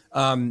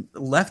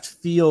 Left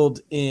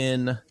field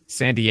in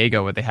San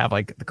Diego, where they have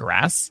like the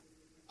grass.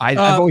 I've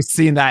always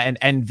seen that and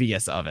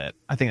envious of it.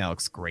 I think that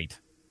looks great.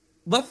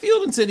 left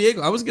field in San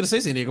Diego, I was going to say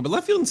San Diego, but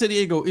left field in San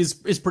Diego is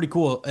pretty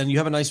cool, and you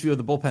have a nice view of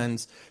the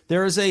bullpens.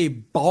 There is a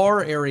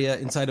bar area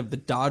inside of the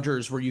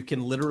Dodgers where you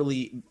can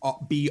literally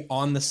be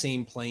on the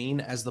same plane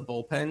as the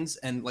bullpens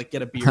and like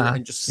get a beer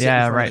and just sit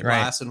in front of the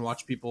glass and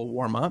watch people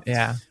warm up.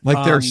 Yeah,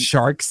 like they're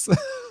sharks.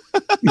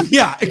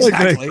 Yeah,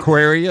 exactly. Like an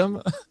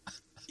aquarium.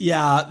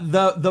 Yeah,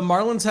 the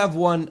Marlins have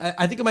one.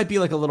 I think it might be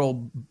like a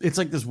little. It's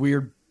like this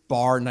weird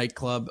bar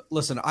nightclub.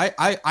 Listen,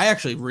 I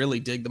actually really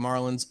dig the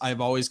Marlins.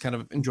 I've always kind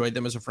of enjoyed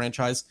them as a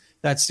franchise.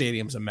 That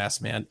stadium's a mess,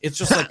 man. It's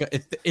just like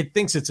it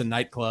thinks it's a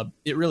nightclub.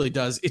 It really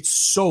does. It's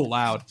so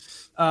loud.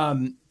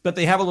 But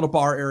they have a little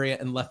bar area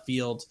in left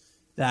field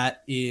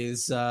that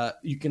is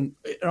you can.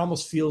 It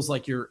almost feels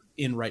like you're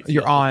in right field.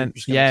 You're on.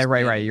 Yeah,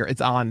 right.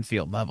 It's on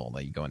field level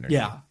that you go under.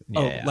 Yeah.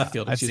 Left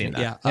field. I've seen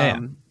that. Yeah.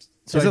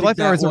 So is it left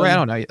or is it right? I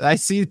don't know. I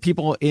see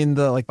people in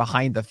the like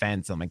behind the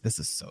fence. I'm like, this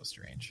is so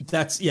strange.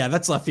 That's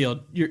left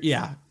field. You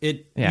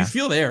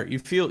feel there.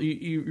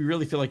 You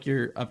really feel like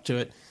you're up to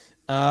it.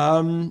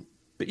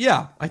 But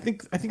yeah, I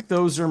think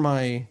those are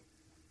my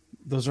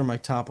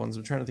top ones.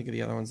 I'm trying to think of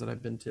the other ones that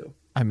I've been to.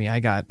 I mean, I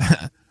got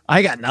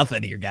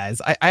nothing here, guys.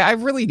 I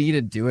really need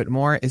to do it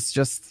more. It's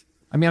just,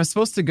 I mean, I think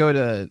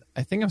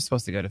I'm supposed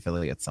to go to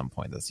Philly at some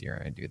point this year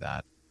and do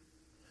that.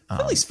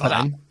 Philly's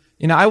fun.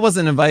 I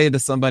wasn't invited to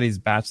somebody's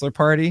bachelor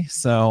party,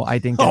 so I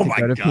didn't get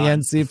to go to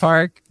PNC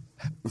Park.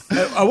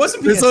 I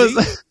wasn't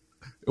PNC.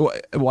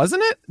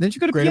 Wasn't it? Didn't you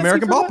go to Great PNC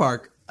American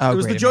Ballpark? Oh, it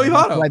was the Joey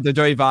Votto. Right, the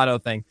Joey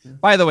Votto thing. Yeah.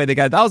 By the way,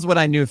 that was what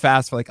I knew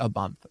fast for like a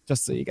month,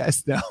 just so you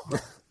guys know.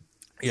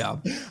 Yeah.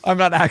 I'm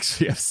not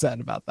actually upset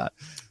about that.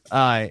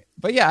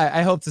 But yeah,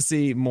 I hope to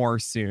see more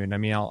soon. I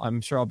mean,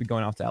 I'm sure I'll be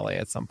going off to LA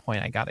at some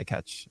point. I got to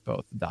catch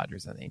both the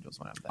Dodgers and the Angels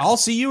when I'm there. I'll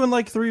see you in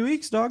like 3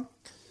 weeks, dog.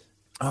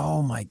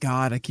 Oh my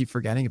God, I keep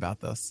forgetting about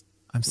this.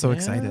 I'm so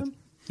excited.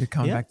 You're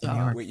coming back to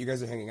New York. Wait, you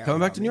guys are hanging out. Coming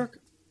back to New York?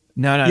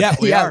 No. Yeah,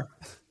 we are.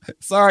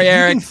 Sorry,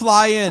 Eric. You can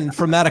fly in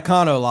from that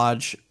Econo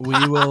Lodge.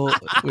 We'd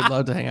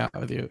love to hang out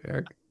with you,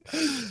 Eric.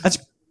 That's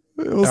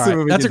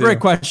a great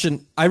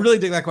question. I really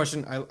dig that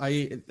question.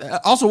 I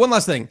also, one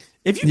last thing.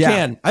 If you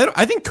can,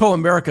 I think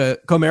Co-America.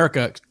 Is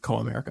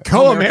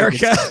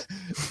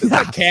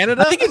that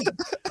Canada?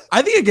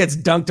 I think it gets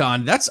dunked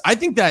on. I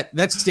think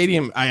that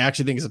stadium, I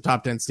actually think is a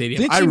top 10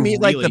 stadium. Did you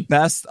meet like the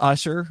best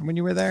usher when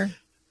you were there?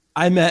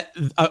 I met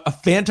a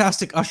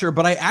fantastic usher,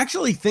 but I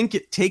actually think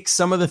it takes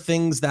some of the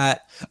things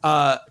that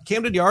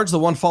Camden Yards, the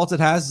one fault it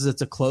has is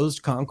it's a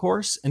closed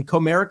concourse, and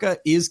Comerica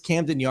is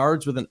Camden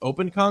Yards with an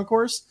open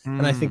concourse.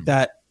 And I think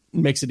that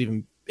makes it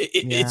even,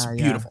 it's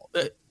beautiful.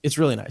 Yeah. It's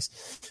really nice.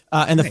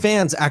 And the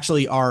fans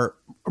actually are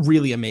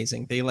really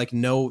amazing. They like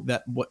know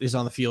that what is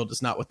on the field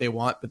is not what they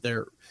want, but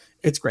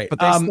it's great. But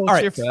they still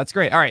cheer for it. That's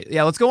great. All right.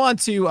 Yeah. Let's go on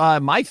to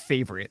my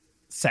favorite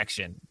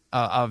section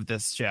of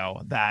this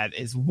show. That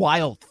is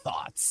Wild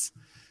Thoughts.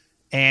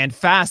 And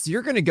Fast,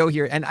 you're going to go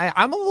here. And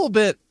I'm a little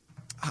bit,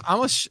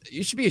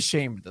 you should be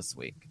ashamed this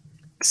week.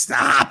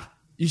 Stop.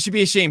 You should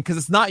be ashamed because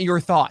it's not your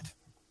thought.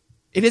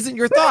 It isn't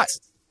your thought.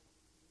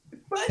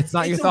 But it's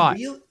not your thought.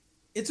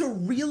 It's a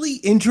really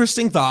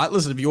interesting thought.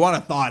 Listen, if you want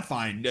a thought,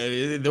 fine.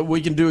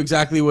 We can do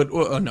exactly what.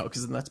 Oh no,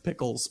 because that's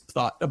Pickle's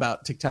thought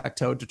about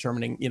tic-tac-toe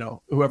determining,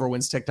 whoever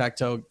wins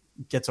tic-tac-toe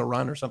gets a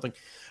run or something.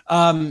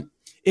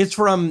 It's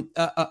from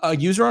a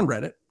user on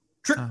Reddit,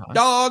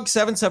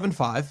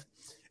 TrickDog775.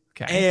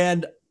 Okay.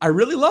 And I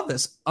really love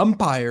this.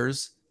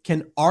 Umpires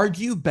can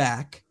argue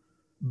back,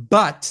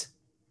 but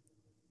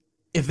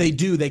if they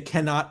do, they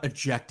cannot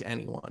eject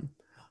anyone.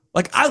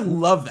 Like, I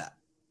love that.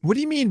 What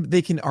do you mean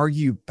they can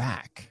argue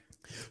back?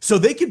 So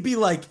they could be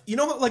like,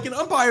 like an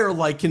umpire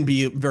can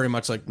be very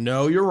much like,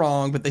 no, you're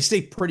wrong, but they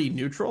stay pretty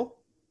neutral,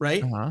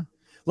 right? Uh-huh.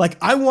 Like,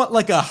 I want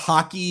like a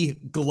hockey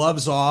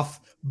gloves off,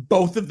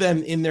 both of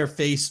them in their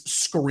face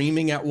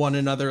screaming at one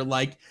another,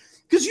 like,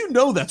 because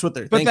that's what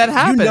they're thinking. But that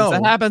happens.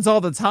 That happens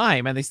all the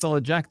time, and they still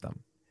eject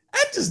them.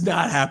 That does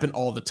not happen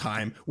all the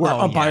time where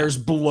umpires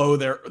blow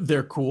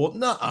their cool.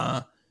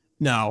 Nuh-uh.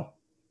 No.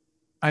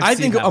 I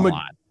think a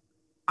lot.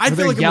 I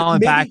feel like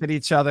yelling back at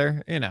each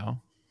other,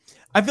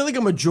 I feel like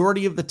a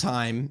majority of the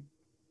time,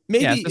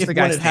 maybe if the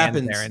guy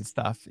happens there and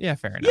stuff. Yeah,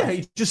 fair enough. Yeah,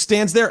 he just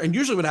stands there, and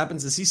usually what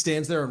happens is he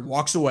stands there and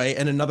walks away,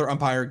 and another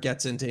umpire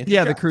gets into interject.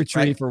 Yeah, the crew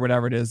chief or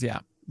whatever it is. Yeah,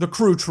 the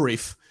crew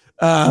chief.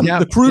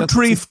 The crew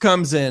chief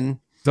comes in.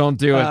 Don't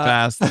do it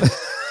fast.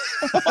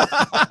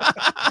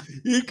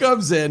 He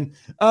comes in,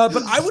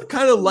 but I would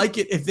kind of like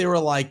it if they were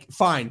like,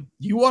 "Fine,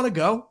 you want to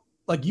go?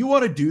 Like, you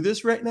want to do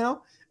this right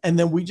now?" And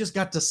then we just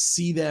got to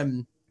see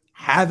them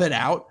have it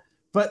out,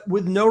 but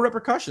with no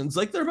repercussions.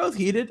 Like, they're both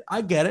heated.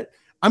 I get it.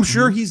 I'm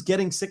sure he's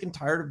getting sick and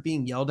tired of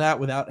being yelled at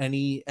without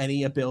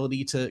any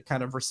ability to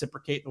kind of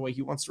reciprocate the way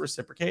he wants to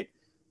reciprocate.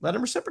 Let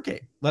him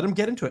reciprocate. Let him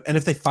get into it. And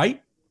if they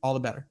fight, all the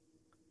better.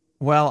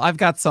 Well, I've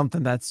got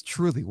something that's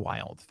truly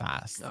wild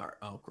fast.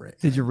 Oh, great.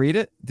 Did you read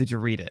it?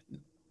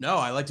 No,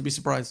 I like to be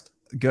surprised.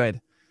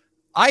 Good.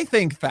 I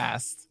think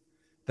fast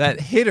that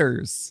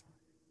hitters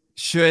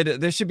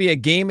there should be a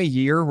game a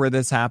year where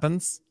this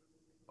happens.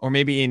 Or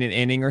maybe in an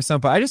inning or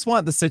something. But I just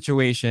want the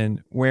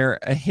situation where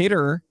a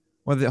hitter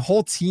where the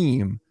whole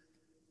team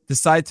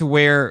decide to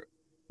wear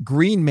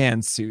green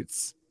man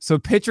suits so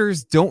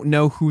pitchers don't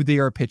know who they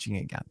are pitching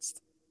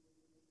against.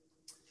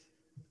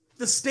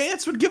 The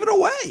stance would give it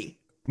away.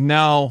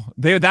 No,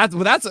 that's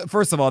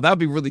first of all, that would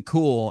be really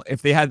cool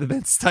if they had to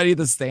then study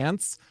the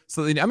stance.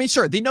 So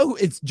sure, they know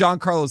it's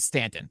Giancarlo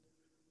Stanton.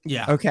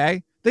 Yeah.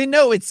 Okay. They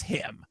know it's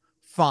him.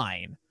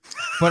 Fine.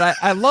 But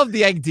I love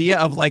the idea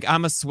of like,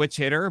 I'm a switch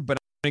hitter, but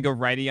I'm going to go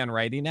righty on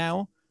righty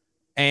now.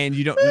 And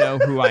you don't know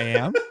who I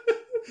am.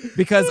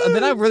 Because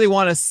then I really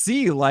want to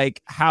see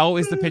like, how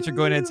is the pitcher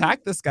going to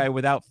attack this guy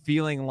without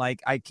feeling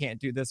like I can't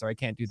do this or I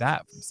can't do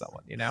that from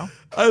someone, you know?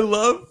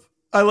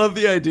 I love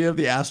the idea of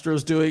the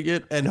Astros doing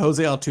it and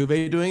Jose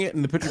Altuve doing it,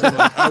 and the pitcher goes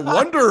like, I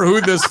wonder who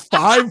this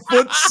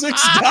 5'6"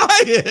 guy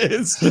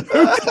is.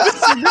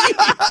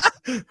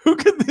 Who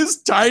could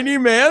this tiny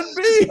man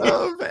be?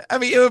 I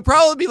mean, it would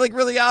probably be like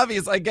really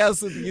obvious, I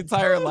guess, with the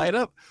entire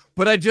lineup.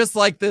 But I just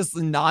like this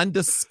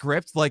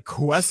nondescript like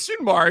question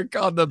mark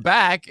on the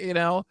back. You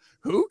know,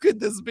 who could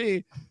this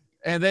be?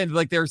 And then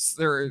like they're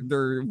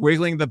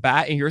wiggling the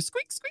bat, and you're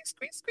squeak, squeak,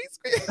 squeak, squeak,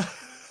 squeak.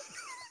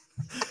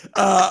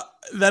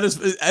 That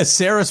is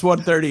Saris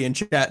 130 in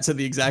chat said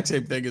the exact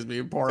same thing as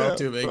me. Poor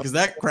Altuve, because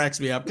that cracks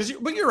me up.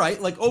 But you're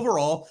right. Like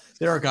overall,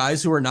 there are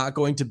guys who are not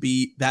going to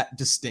be that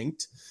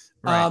distinct.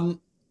 Right.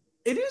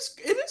 It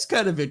is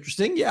kind of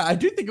interesting. Yeah, I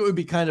do think it would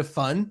be kind of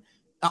fun.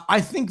 I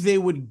think they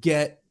would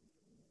get.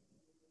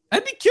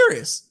 I'd be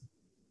curious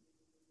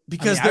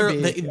because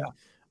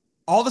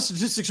all the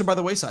statistics are by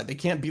the wayside. They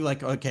can't be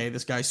like, okay,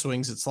 this guy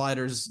swings at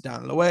sliders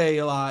down and away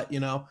a lot. You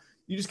know,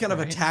 you just kind of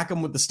attack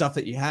them with the stuff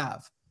that you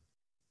have.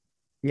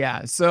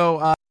 Yeah.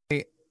 So,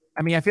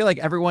 I feel like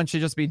everyone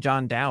should just be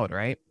John Dowd,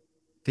 right?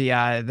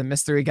 The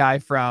mystery guy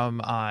from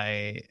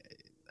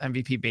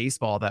MVP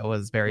baseball that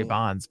was Barry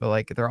Bonds, but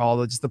like they're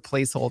all just a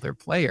placeholder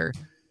player.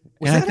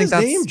 Was that his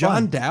name,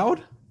 John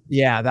Dowd?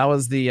 Yeah, that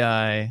was the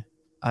guy.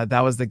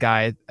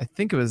 I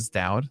think it was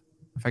Dowd,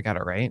 if I got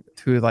it right.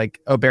 Who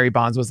Barry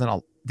Bonds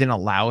didn't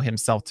allow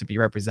himself to be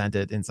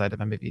represented inside of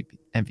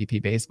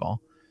MVP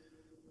baseball.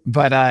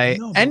 But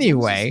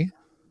anyway,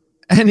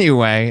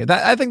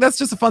 I think that's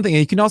just a fun thing.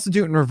 And you can also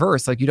do it in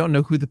reverse. Like you don't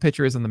know who the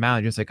pitcher is on the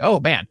mound. You're just like, oh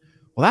man,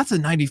 well that's a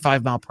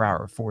 95 mile per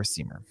hour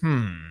four-seamer.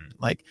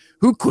 Like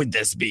who could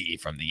this be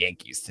from the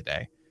Yankees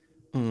today?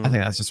 I think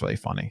that's just really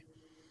funny.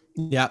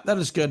 Yeah, that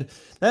is good.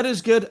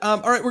 All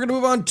right, we're going to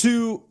move on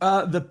to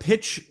the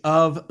pitch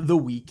of the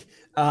week.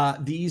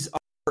 These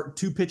are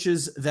two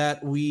pitches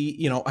that we,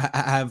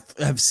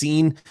 have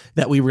seen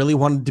that we really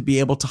wanted to be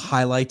able to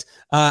highlight.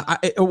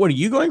 What are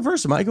you going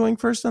first? Am I going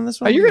first on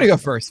this one? Oh, you're going to go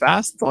first,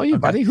 Fast. It's all you,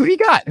 buddy. Who do you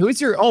got?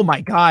 Who's your? Oh my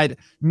God,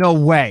 no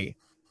way!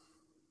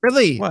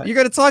 Really? What? You're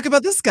going to talk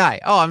about this guy?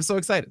 Oh, I'm so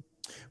excited.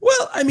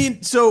 Well,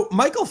 so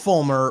Michael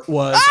Fulmer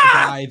was a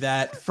guy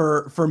that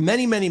for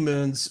many, many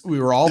moons, we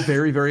were all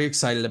very, very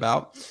excited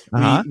about.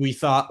 We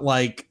thought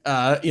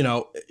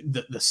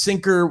the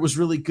sinker was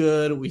really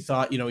good. We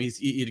thought,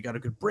 he's got a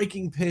good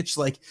breaking pitch.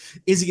 Like,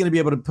 is he going to be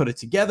able to put it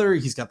together?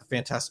 He's got the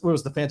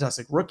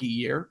fantastic rookie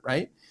year,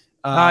 right?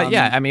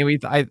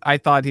 I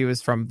thought he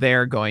was from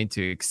there going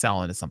to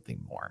excel into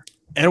something more.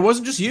 And it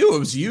wasn't just you.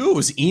 It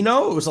was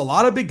Eno. It was a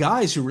lot of big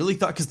guys who really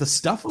thought because the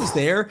stuff was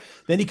there.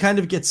 Then he kind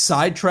of gets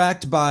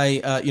sidetracked by,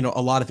 a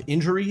lot of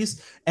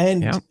injuries.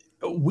 And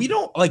we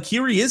don't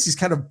here he is. He's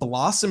kind of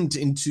blossomed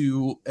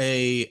into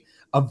a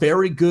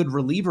very good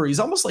reliever. He's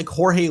almost like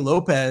Jorge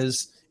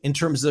Lopez in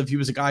terms of he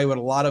was a guy who had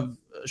a lot of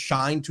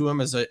shine to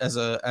him as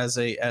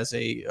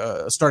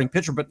a starting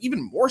pitcher, but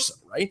even more so,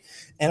 right?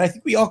 And I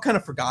think we all kind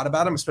of forgot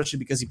about him, especially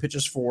because he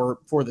pitches for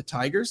the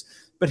Tigers.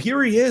 But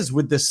here he is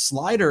with this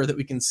slider that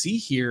we can see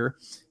here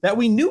that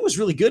we knew was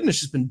really good, and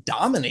it's just been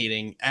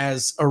dominating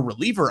as a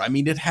reliever. I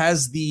mean, it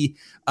has the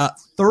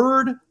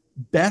third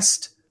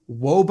best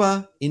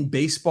WOBA in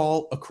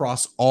baseball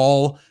across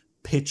all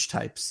pitch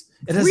types.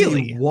 It has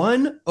a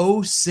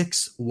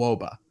 106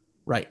 WOBA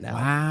right now.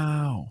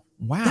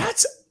 Wow.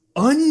 That's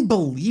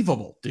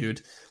unbelievable,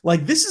 dude.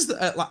 Like this is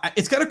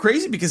it's kind of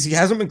crazy because he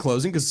hasn't been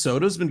closing because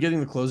Soto's been getting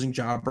the closing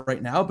job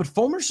right now, but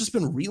Fulmer's just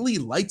been really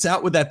lights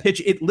out with that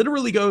pitch. It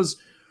literally goes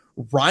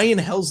Ryan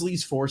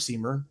Helsley's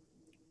four-seamer,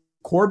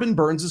 Corbin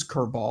Burns'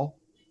 curveball,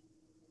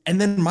 and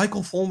then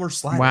Michael Fulmer's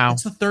slider. Wow.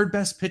 It's the third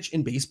best pitch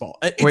in baseball.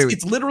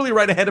 It's literally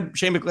right ahead of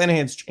Shane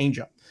McClanahan's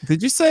changeup.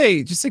 Did you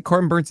say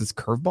Corbin Burns'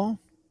 curveball?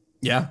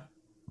 Yeah.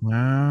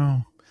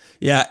 Wow.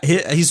 Yeah,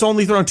 he's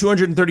only thrown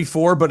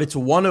 234, but it's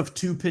one of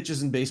two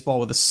pitches in baseball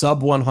with a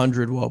sub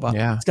 100 WOBA.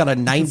 Yeah, it's got a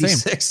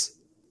 96.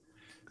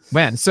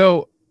 Man,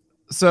 so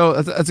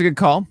that's a good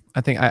call. I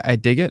think I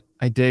dig it.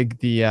 I dig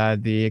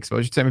the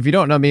exposure to him. If you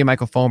don't know me,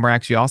 Michael Fulmer,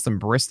 actually Austin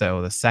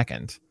Bristow the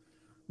second.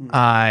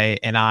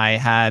 I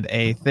had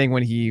a thing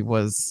when he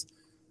was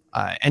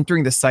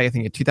entering the site, I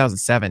think in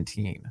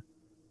 2017,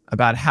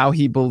 about how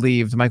he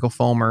believed Michael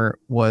Fulmer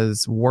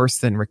was worse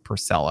than Rick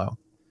Porcello.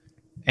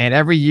 And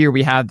every year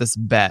we had this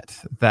bet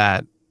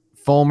that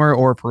Fulmer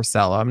or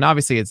Porcello, I mean,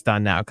 obviously it's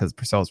done now because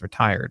Porcello's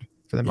retired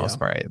for the most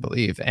part, I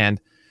believe.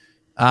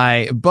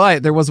 But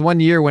there was one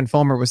year when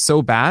Fulmer was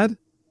so bad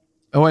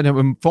Oh, and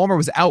when Fulmer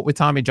was out with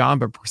Tommy John,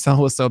 but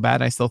Purcell was so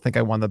bad, I still think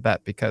I won the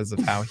bet because of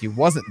how he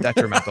wasn't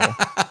detrimental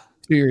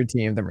to your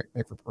team than Rick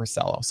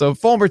Porcello. So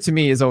Fulmer to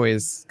me is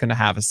always going to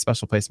have a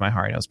special place in my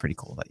heart. And it was pretty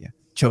cool that you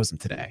chose him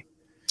today.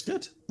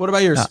 Good. What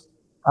about yours?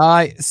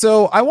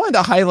 So I wanted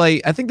to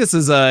highlight, I think this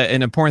is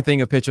an important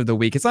thing of pitch of the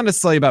week. It's not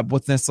necessarily about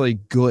what's necessarily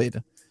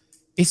good.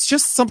 It's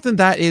just something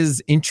that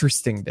is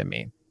interesting to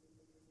me.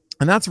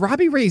 And that's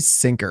Robbie Ray's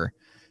sinker.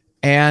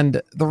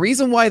 And the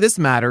reason why this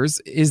matters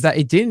is that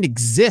it didn't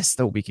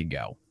exist a week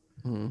ago.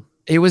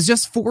 It was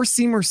just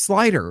four-seamer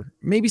slider,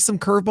 maybe some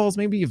curveballs,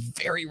 maybe a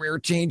very rare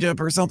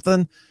changeup or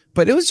something.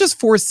 But it was just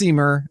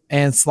four-seamer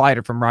and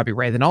slider from Robbie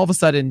Ray. Then all of a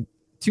sudden,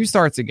 2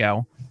 starts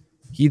ago,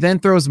 he then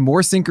throws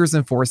more sinkers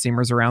than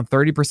four-seamers, around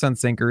 30%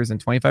 sinkers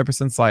and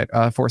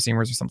 25%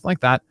 four-seamers or something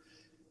like that,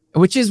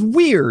 which is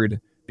weird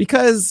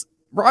because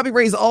Robbie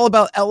Ray is all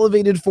about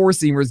elevated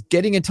four-seamers,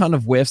 getting a ton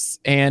of whiffs,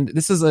 and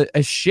this is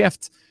a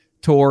shift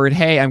toward,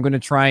 hey, I'm going to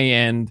try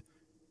and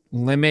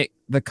limit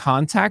the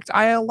contact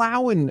I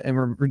allow and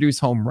reduce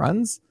home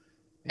runs.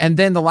 And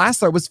then the last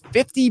start was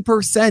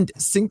 50%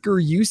 sinker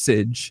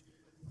usage,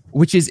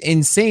 which is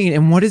insane.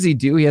 And what does he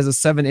do? He has a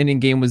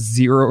 7-inning game with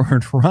 0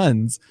 earned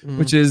runs,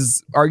 which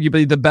is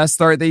arguably the best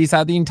start that he's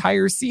had the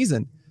entire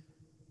season.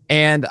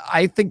 And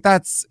I think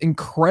that's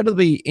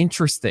incredibly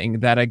interesting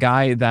that a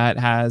guy that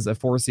has a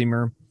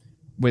four-seamer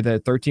with a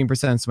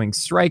 13% swing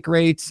strike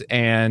rate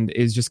and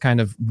is just kind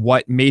of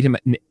what made him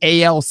an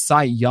AL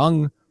Cy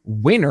Young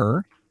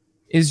winner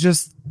is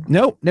just,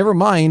 nope, never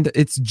mind.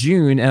 It's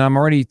June and I'm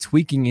already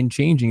tweaking and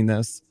changing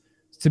this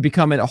to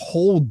become a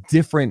whole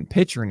different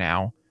pitcher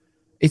now.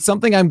 It's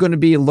something I'm going to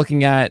be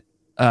looking at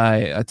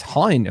a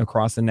ton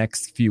across the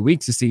next few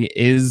weeks to see,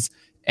 is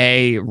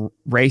A,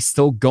 Ray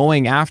still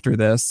going after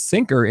this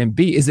sinker, and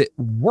B, is it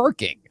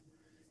working?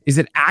 Is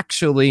it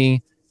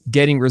actually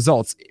getting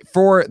results?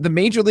 For the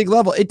major league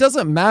level, it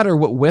doesn't matter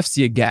what whiffs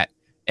you get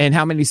and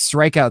how many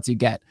strikeouts you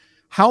get.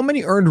 How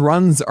many earned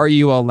runs are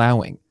you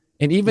allowing?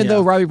 And even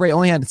though Robbie Ray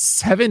only had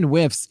 7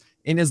 whiffs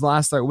in his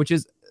last start, which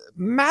is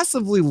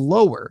massively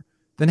lower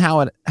than how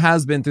it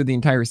has been through the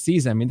entire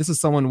season. I mean, this is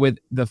someone with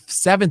the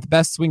 7th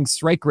best swing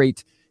strike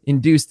rate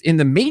induced in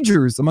the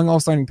majors among all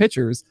starting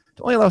pitchers.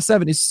 To only allow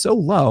 7 is so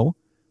low,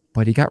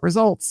 but he got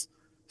results.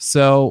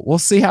 So we'll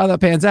see how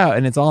that pans out.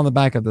 And it's all on the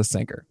back of the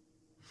sinker.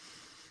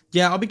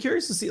 Yeah, I'll be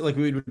curious to see. Like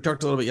we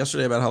talked a little bit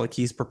yesterday about how like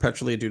he's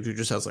perpetually a dude who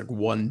just has like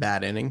one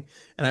bad inning,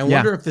 and I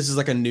wonder if this is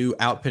like a new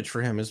out pitch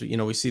for him. As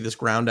we see this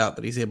ground out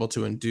that he's able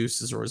to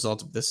induce as a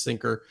result of this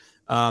sinker.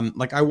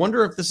 Like I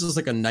wonder if this is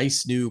like a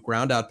nice new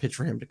ground out pitch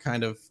for him to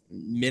kind of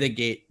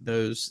mitigate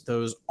those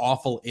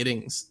awful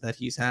innings that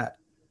he's had.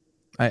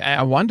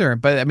 I wonder,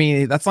 but I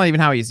mean that's not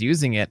even how he's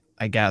using it.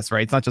 I guess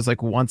right. It's not just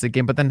like once a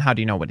game, but then how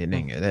do you know what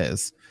inning it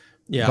is?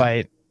 Yeah,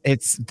 but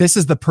this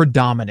is the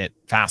predominant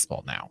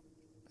fastball now.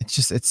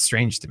 It's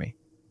strange to me.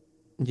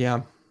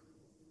 Yeah,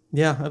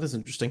 that is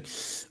interesting.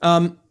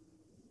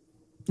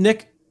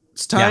 Nick,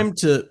 it's time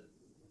to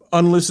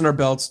unloosen our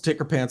belts,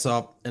 take our pants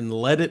off, and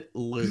let it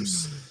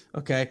loose.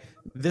 Okay,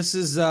 this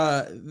is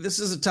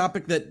a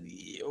topic that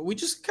we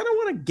just kind of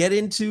want to get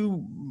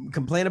into,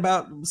 complain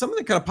about. Something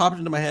that kind of popped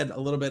into my head a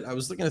little bit. I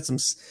was looking at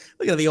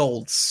the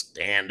old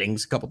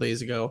standings a couple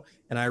days ago,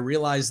 and I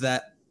realized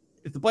that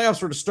if the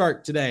playoffs were to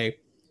start today,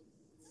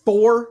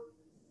 4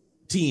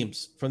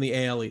 teams from the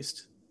AL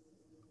East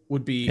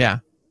would be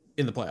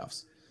in the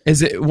playoffs.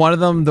 Is it one of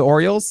them the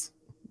Orioles?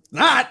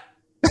 Not.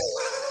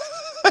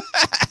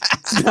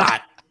 It's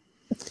not.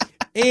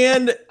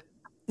 And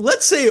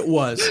let's say it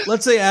was.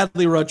 Let's say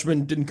Adley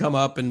Rutschman didn't come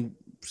up and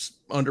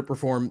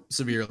underperform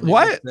severely.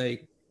 What? Let's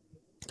say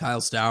Kyle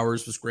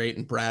Stowers was great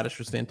and Bradish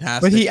was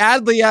fantastic. But he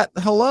Adley at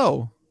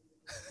hello.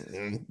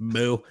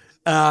 Boo.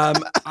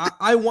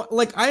 I want,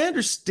 like, I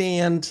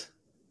understand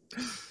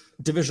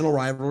divisional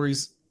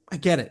rivalries. I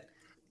get it.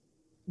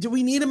 Do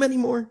we need them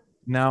anymore?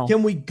 No.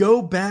 Can we go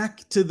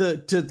back to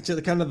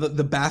the kind of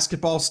the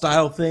basketball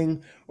style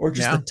thing, or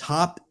just the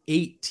top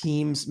 8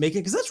 teams make it?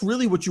 Because that's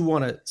really what you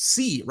want to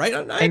see, right?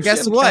 And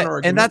guess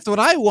what? And that's what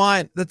I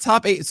want. The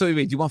top 8. So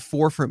wait, do you want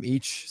 4 from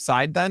each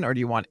side then, or do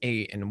you want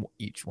 8 in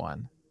each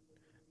one?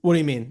 What do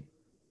you mean?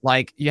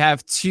 Like you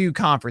have 2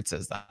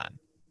 conferences then.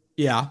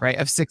 Yeah. Right.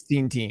 Of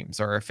 16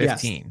 teams or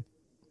 15. Yes.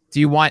 Do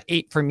you want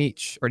 8 from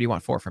each, or do you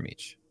want 4 from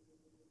each?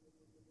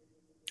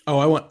 Oh,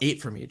 I want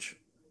 8 from each.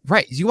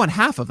 Right. You want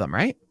half of them,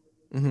 right?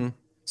 Mm-hmm.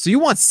 So you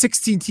want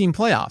 16-team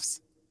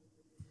playoffs?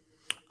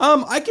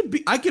 I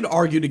could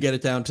argue to get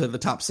it down to the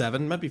top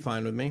 7. Might be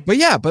fine with me. But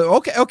yeah, but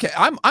okay.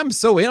 I'm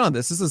so in on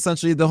this. This is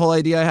essentially the whole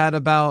idea I had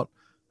about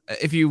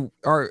if you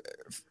are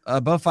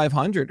above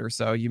 500 or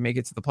so, you make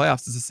it to the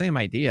playoffs. It's the same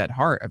idea at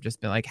heart. I've just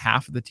been like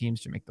half of the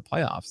teams should make the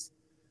playoffs.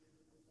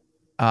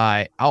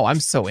 I'm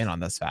so in on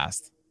this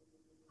fast.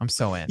 I'm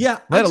so in. Yeah,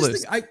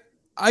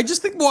 I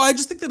just think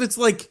that it's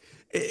like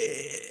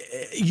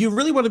you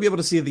really want to be able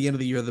to see at the end of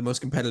the year the most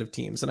competitive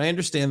teams. And I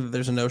understand that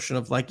there's a notion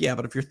of like, yeah,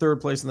 but if you're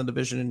third place in the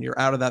division and you're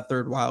out of that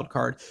third wild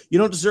card, you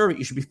don't deserve it.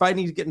 You should be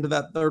fighting to get into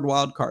that third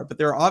wild card. But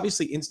there are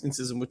obviously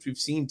instances in which we've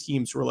seen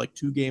teams who are like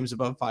 2 games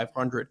above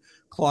 500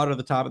 claw to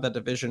the top of that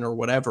division or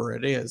whatever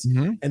it is,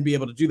 and be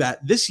able to do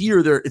that. This year,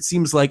 it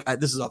seems like,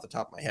 this is off the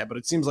top of my head, but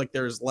it seems like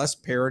there's less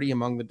parity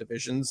among the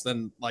divisions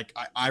than like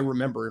I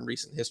remember in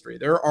recent history.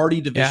 There are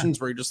already divisions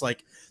where you're just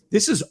like,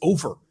 this is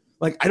over.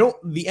 Like,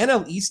 the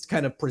NL East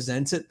kind of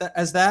presents it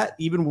as that,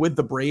 even with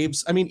the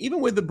Braves. I mean, even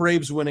with the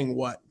Braves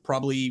winning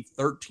probably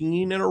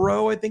 13 in a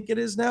row, I think it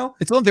is now.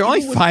 They're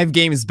only 5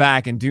 games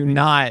back, and do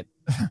not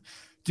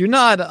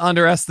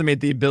underestimate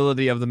the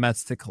ability of the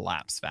Mets to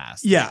collapse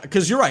fast. Yeah,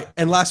 because you're right.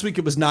 And last week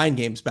it was 9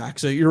 games back.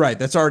 So you're right.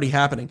 That's already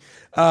happening.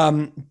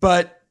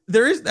 But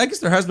I guess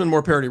there has been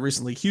more parity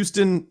recently.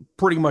 Houston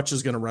pretty much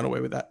is going to run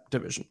away with that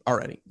division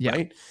already. Yeah.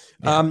 Right.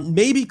 Yeah.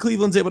 Maybe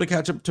Cleveland's able to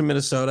catch up to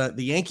Minnesota.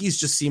 The Yankees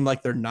just seem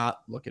like they're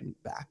not looking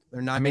back.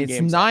 They're not. I mean,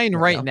 it's 9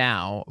 right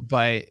now,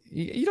 but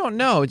you don't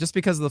know just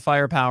because of the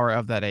firepower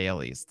of that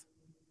AL East.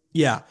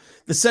 Yeah.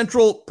 The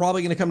Central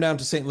probably going to come down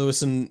to St.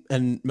 Louis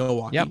and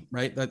Milwaukee,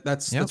 right?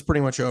 That's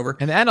pretty much over.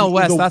 And the NL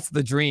West, that's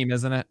the dream,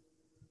 isn't it?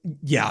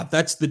 Yeah,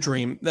 that's the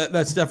dream.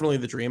 That's definitely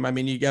the dream. I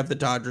mean, you have the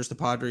Dodgers, the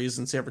Padres,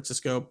 and San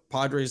Francisco.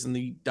 Padres and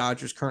the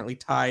Dodgers currently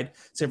tied.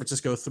 San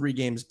Francisco 3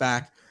 games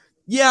back.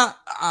 Yeah,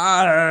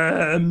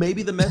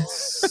 maybe the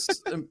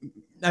Mets.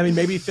 I mean,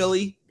 maybe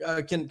Philly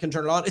can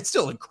turn it on. It's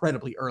still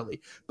incredibly early,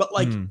 but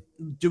like,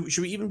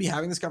 should we even be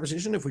having this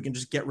conversation if we can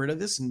just get rid of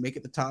this and make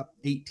it the top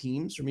 8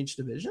 teams from each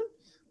division?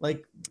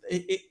 Like,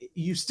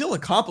 you still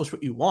accomplish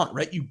what you want,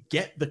 right? You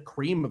get the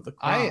cream of the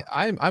crop.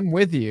 I'm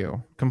with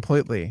you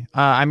completely.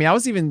 I mean, I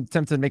was even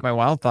tempted to make my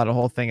wild thought a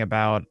whole thing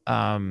about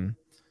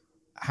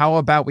how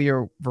about we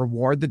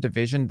reward the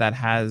division that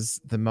has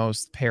the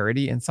most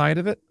parity inside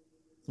of it.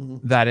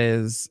 That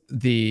is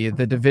the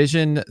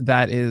division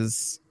that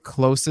is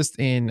closest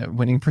in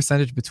winning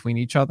percentage between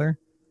each other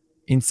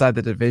inside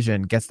the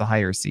division gets the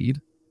higher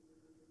seed.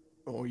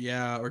 Oh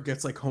yeah, or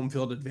gets like home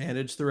field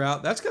advantage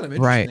throughout. That's kind of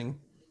interesting. Right.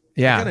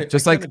 Yeah,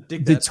 just like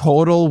the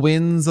total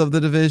wins of the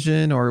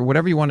division or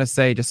whatever you want to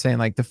say, just saying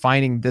like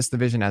defining this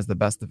division as the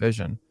best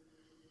division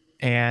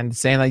and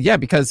saying like, yeah,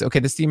 because, okay,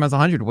 this team has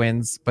 100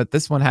 wins, but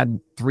this one had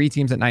 3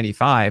 teams at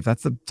 95.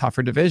 That's a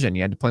tougher division.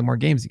 You had to play more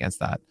games against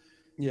that.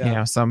 Yeah. You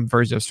know, some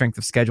version of strength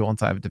of schedule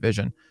inside of a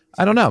division.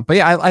 I don't know. But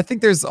yeah, I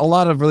think there's a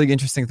lot of really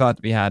interesting thought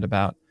to be had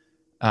about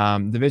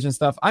division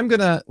stuff. I'm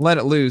going to let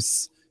it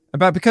loose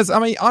because, I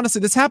mean,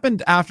 honestly, this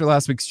happened after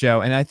last week's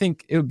show, and I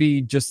think it would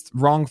be just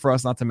wrong for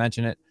us not to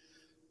mention it.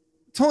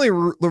 Tony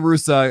La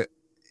Russa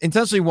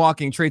intentionally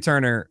walking Trey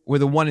Turner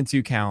with a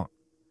 1-2 count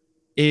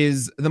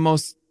is the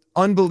most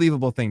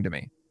unbelievable thing to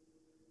me.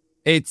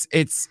 It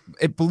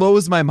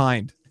blows my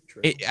mind.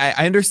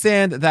 I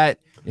understand that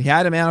you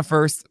had a man on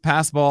first,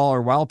 pass ball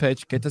or wild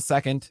pitch, get to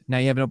second. Now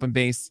you have an open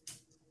base.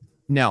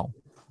 No,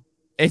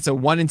 it's a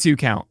 1-2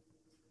 count.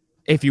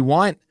 If you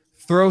want,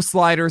 throw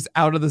sliders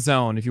out of the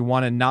zone. If you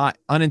want to not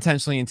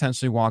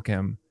intentionally walk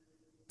him,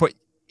 but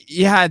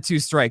you had 2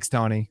 strikes,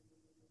 Tony.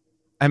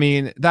 I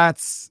mean,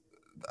 that's,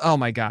 oh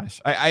my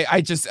gosh.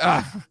 I just,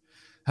 I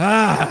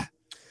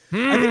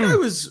think I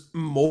was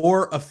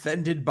more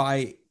offended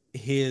by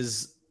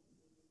his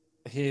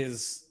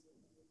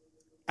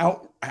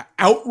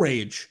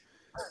outrage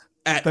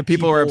at that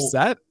people were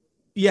upset.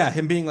 Yeah.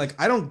 Him being like,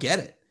 I don't get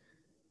it.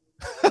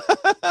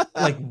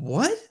 Like,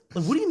 what?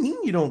 Like, what do you mean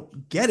you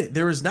don't get it?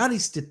 There is not a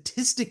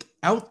statistic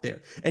out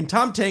there. And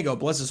Tom Tango,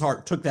 bless his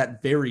heart, took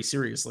that very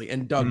seriously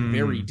and dug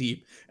very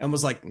deep and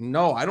was like,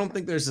 no, I don't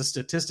think there's a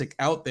statistic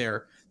out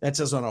there that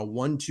says on a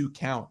 1-2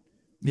 count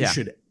you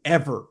should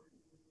ever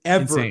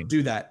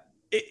do that.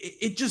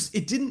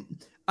 It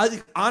didn't.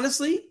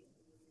 Honestly,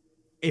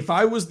 if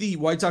I was the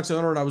White Sox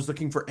owner and I was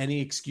looking for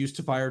any excuse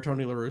to fire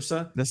Tony La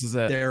Russa, this is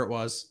it. There it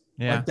was.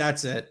 Yeah, like,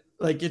 that's it.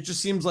 Like, it just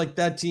seems like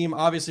that team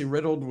obviously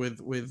riddled with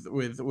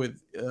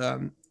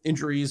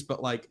injuries,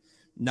 but like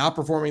not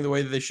performing the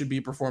way that they should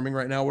be performing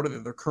right now. What are they?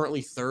 They're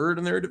currently 3rd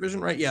in their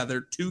division, right? Yeah,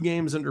 they're 2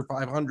 games under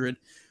 500.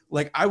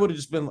 Like, I would have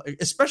just been like,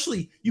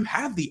 especially you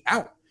have the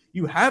out.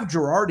 You have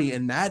Girardi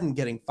and Madden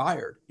getting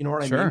fired. You know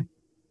what I mean?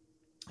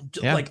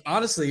 Yeah. Like,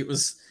 honestly, it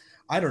was,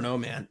 I don't know,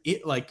 man.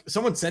 It, like,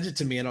 someone sent it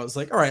to me and I was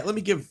like, all right, let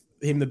me give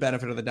him the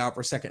benefit of the doubt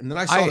for a second. And then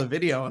I saw the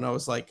video and I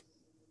was like,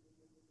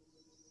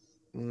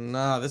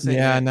 no, this ain't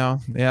it. No,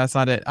 that's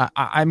not it.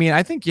 I mean,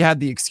 I think you had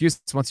the excuse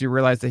once you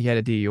realized that he had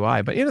a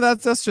DUI, but you know,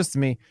 that's just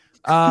me.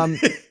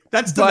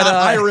 That's to not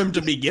hire him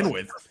to begin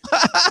with.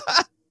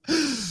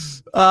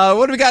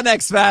 What do we got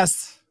next,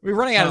 Fast? We're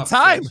running out of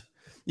time. Gosh.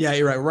 Yeah,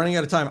 you're right. We're running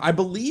out of time. I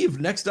believe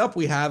next up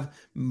we have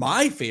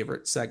my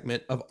favorite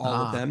segment of all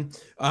of them,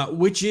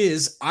 which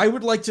is, I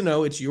would like to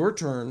know, it's your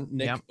turn,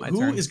 Nick. Yep,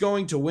 who is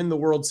going to win the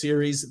World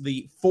Series?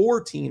 The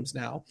 4 teams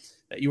now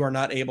that you are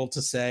not able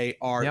to say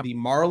are the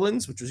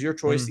Marlins, which was your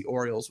choice, the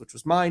Orioles, which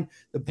was mine,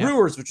 the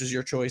Brewers, which was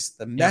your choice,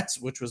 the Mets,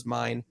 which was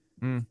mine,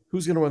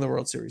 Who's going to win the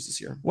World Series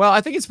this year? Well,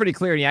 I think it's pretty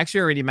clear. And you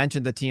actually already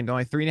mentioned the team. They're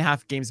only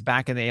 3.5 games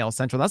back in the AL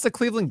Central. That's the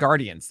Cleveland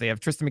Guardians. They have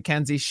Tristan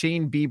McKenzie,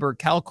 Shane Bieber,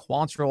 Cal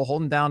Quantrill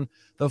holding down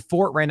the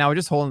fort right now. We're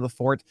just holding the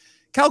fort.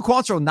 Cal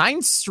Quantrill,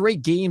 9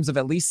 straight games of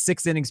at least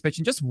 6 innings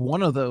pitching. Just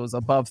one of those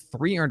above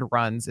 3 earned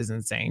runs is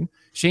insane.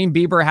 Shane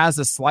Bieber has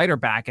a slider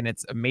back, and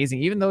it's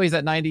amazing. Even though he's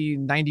at 90,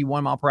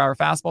 91 mile per hour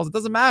fastballs, it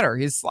doesn't matter.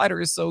 His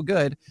slider is so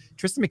good.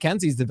 Tristan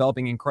McKenzie is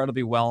developing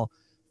incredibly well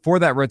for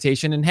that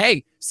rotation. And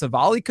hey,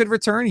 Savali could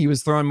return. He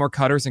was throwing more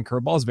cutters and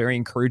curveballs, very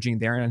encouraging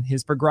there in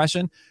his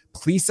progression.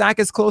 Plesac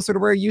is closer to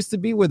where he used to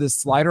be with his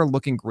slider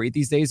looking great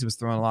these days. He was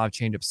throwing a lot of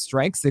changeup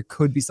strikes. There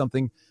could be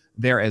something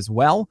there as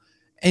well.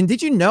 And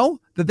did you know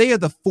that they are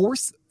the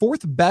fourth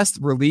best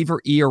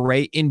reliever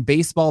ERA in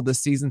baseball this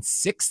season,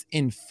 6th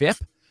in FIP?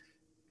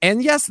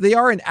 And yes, they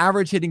are an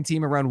average hitting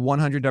team around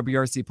 100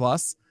 WRC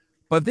plus,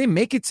 but if they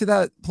make it to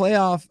that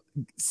playoff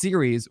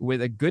series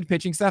with a good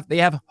pitching staff, they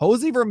have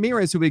Jose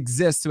Ramirez, who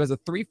exists, who has a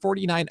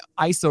 349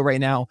 ISO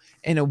right now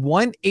and a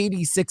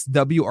 186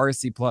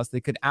 WRC plus. They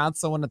could add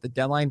someone at the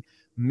deadline,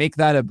 make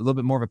that a little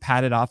bit more of a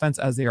padded offense,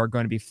 as they are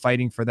going to be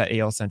fighting for that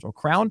AL Central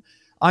crown.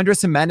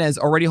 Andres Jimenez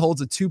already holds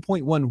a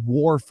 2.1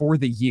 WAR for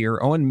the year.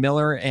 Owen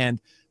Miller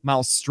and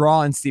Miles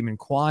Straw and Stephen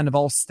Kwan have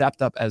all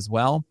stepped up as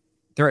well.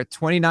 They're at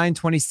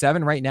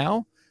 29-27 right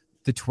now.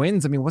 The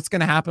Twins, I mean, what's going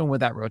to happen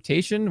with that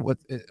rotation?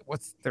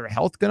 What's their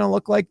health going to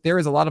look like? There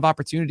is a lot of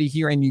opportunity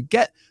here, and you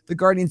get the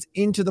Guardians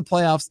into the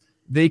playoffs.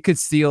 They could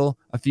steal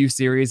a few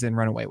series and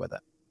run away with it.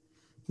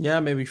 Yeah,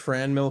 maybe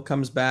Franmil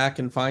comes back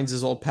and finds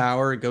his old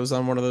power. It goes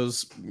on one of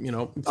those,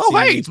 oh,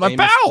 hey, it's my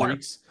power.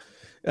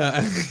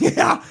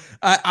 Yeah,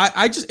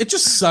 it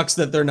just sucks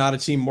that they're not a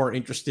team more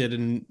interested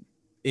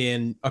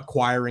in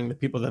acquiring the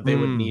people that they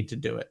would need to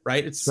do it,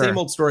 right? It's the same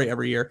old story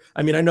every year.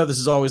 I mean, I know this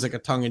is always like a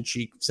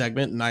tongue-in-cheek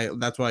segment, and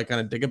that's why I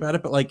kind of dig about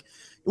it. But like,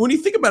 when you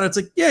think about it, it's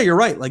like, yeah, you're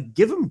right. Like,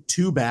 give them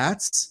 2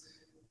 bats,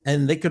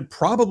 and they could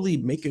probably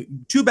make it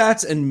 2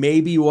 bats and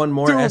maybe one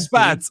more. 2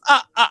 bats.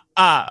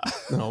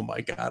 Oh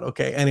my God.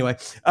 Okay. Anyway,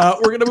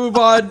 we're going to move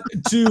on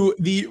to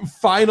the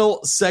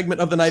final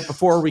segment of the night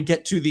before we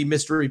get to the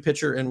mystery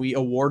pitcher and we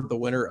award the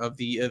winner of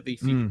the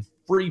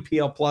free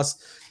PL Plus.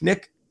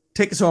 Nick,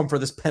 take us home for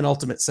this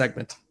penultimate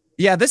segment.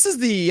 Yeah, this is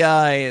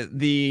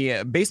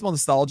the baseball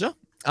nostalgia.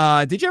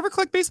 Did you ever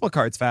collect baseball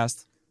cards,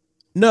 Fast?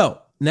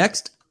 No.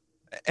 Next.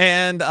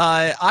 And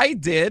I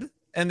did,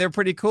 and they're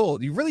pretty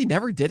cool. You really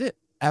never did it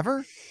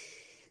ever?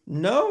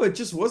 No, it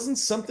just wasn't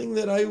something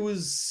that I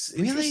was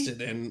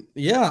interested in.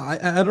 Yeah,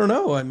 I don't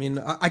know. I mean,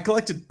 I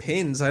collected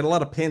pins. I had a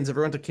lot of pins.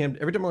 Every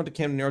time I went to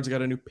Camden Yards, I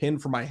got a new pin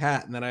for my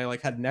hat, and then I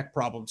had neck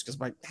problems because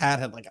my hat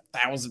had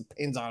 1,000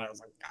 pins on it. I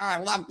was like, I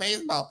love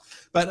baseball,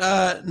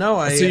 but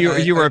no, So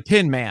you were a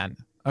pin man.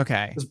 Okay,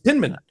 I was a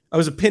pinman. I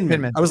was a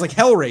pinman. I was like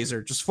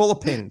Hellraiser, just full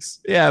of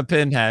pins. Yeah,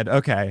 pinhead.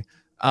 Okay.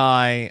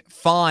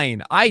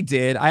 Fine. I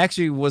did. I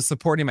actually was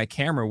supporting my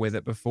camera with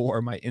it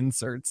before, my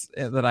inserts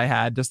that I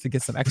had, just to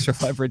get some extra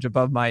leverage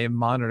above my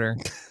monitor.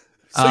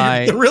 So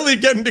they're really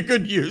getting to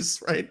good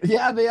use, right?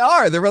 Yeah, they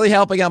are. They're really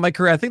helping out my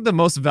career. I think the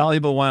most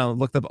valuable one, I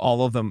looked up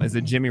all of them, is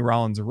a Jimmy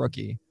Rollins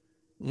rookie.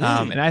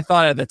 And I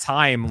thought at the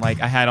time, I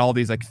had all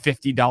these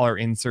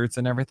 $50 inserts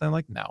and everything.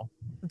 No,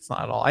 that's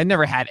not at all. I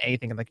never had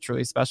anything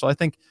truly special. I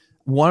think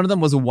one of them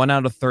was a 1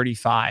 out of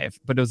 35,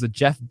 but it was a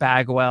Jeff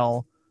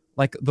Bagwell,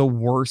 the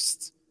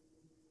worst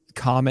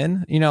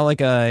common, it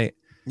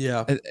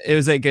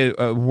was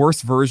a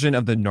worse version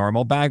of the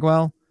normal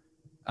Bagwell.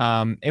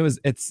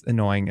 It's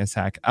annoying as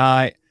heck.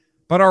 But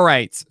all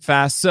right,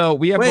 Fast. So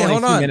we have only a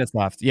few minutes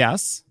left.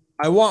 Yes.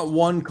 I want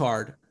one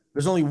card.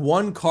 There's only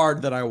one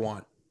card that I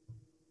want.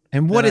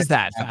 And what is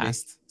that,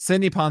 Fast?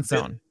 Sidney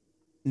Ponson.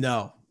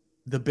 No,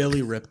 the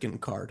Billy Ripken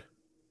card.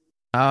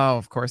 Oh,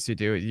 of course you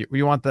do.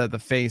 You want the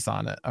face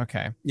on it.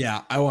 Okay.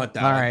 Yeah, I want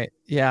that. All right.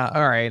 Yeah.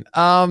 All right.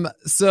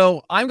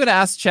 So I'm going to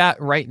ask chat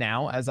right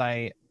now as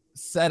I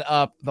set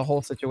up the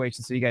whole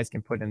situation so you guys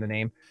can put in the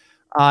name.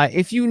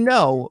 If you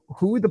know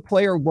who the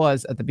player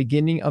was at the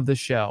beginning of the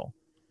show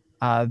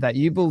that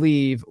you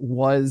believe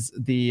was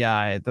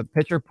the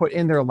pitcher, put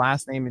in their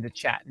last name into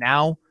chat.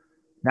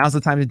 Now's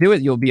the time to do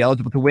it. You'll be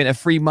eligible to win a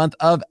free month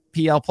of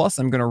PL Plus.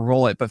 I'm going to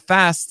roll it, but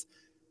Fast.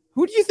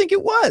 Who do you think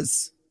it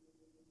was?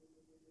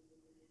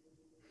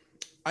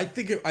 I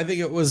think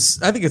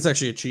it's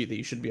actually a cheat that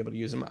you should be able to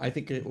use him. I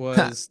think it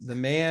was the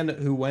man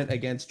who went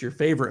against your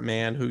favorite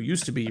man, who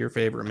used to be your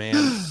favorite man,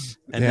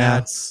 and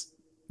that's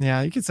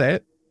you could say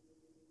it.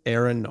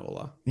 Aaron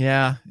Nola.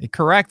 Yeah,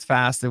 correct.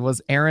 Fast. It was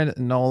Aaron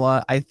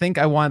Nola. I think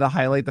I wanted to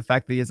highlight the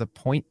fact that he has a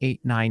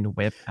 .89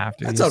 WHIP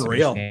after. That's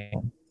unreal,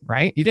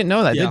 right? You didn't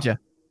know that, did you?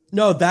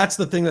 No, that's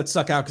the thing that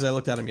stuck out because I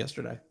looked at him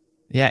yesterday.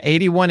 Yeah,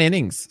 81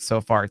 innings so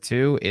far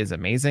too is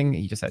amazing.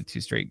 He just had 2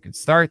 straight good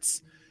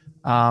starts.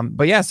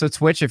 But yeah, so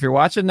Twitch, if you're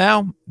watching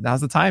now, now's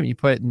the time. You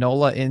put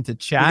Nola into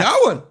chat. We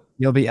got one.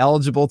 You'll be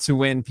eligible to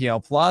win PL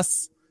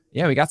Plus.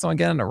 Yeah, we got someone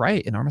getting it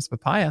right. Enormous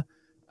Papaya.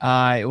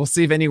 We'll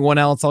see if anyone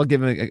else. I'll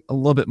give it a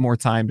little bit more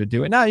time to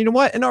do it. Now, you know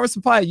what? Enormous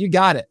Papaya, you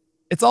got it.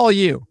 It's all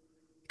you.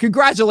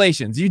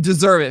 Congratulations. You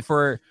deserve it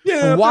for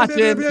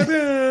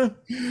watching.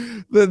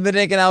 The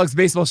Nick and Alex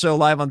Baseball Show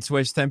live on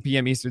Twitch, 10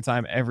 p.m. Eastern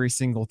time, every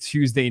single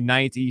Tuesday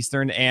night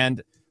Eastern.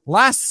 And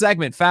last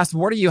segment, Fast,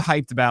 what are you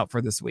hyped about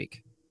for this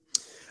week?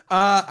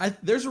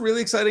 There's a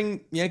really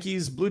exciting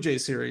Yankees Blue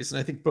Jays series, and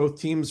I think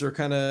both teams are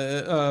kind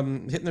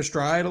of hitting their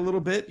stride a little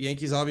bit.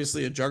 Yankees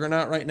obviously a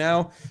juggernaut right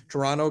now.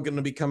 Toronto going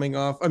to be coming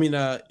off.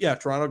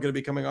 Toronto going to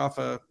be coming off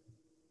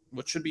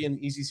what should be an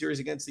easy series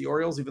against the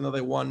Orioles, even though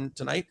they won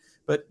tonight.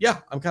 But yeah,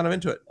 I'm kind of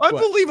into it.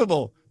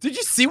 Unbelievable! What? Did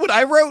you see what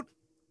I wrote?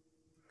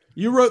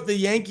 You wrote the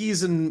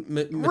Yankees and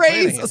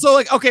Rays.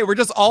 So okay, we're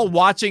just all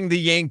watching the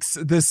Yanks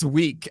this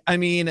week. I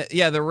mean,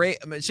 yeah,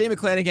 Shane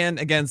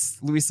McClanahan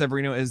against Luis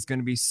Severino is going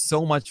to be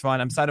so much fun.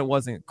 I'm sad it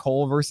wasn't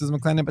Cole versus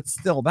McClanahan, but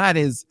still, that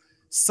is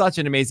such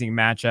an amazing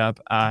matchup.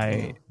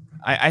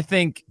 I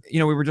think,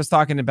 we were just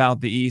talking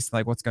about the East,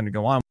 like what's going to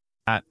go on with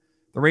that.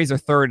 The Rays are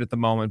third at the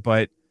moment,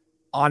 but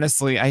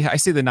honestly, I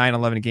see the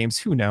 9-11 games.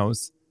 Who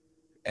knows?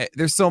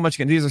 There's so much.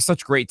 These are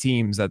such great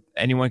teams that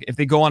anyone, if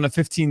they go on a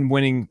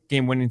 15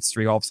 game winning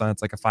streak, all of a sudden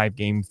it's like a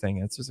 5-game thing.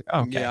 It's just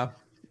like, okay,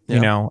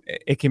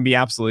 it can be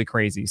absolutely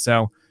crazy.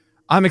 So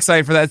I'm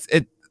excited for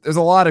that. There's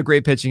a lot of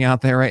great pitching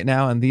out there right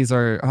now, and these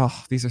are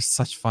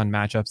such fun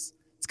matchups.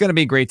 It's going to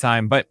be a great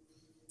time. But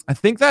I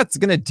think that's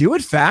going to do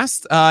it,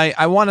 Fast.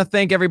 I want to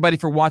thank everybody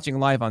for watching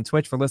live on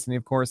Twitch, for listening,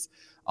 of course,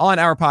 on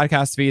our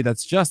podcast feed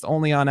that's just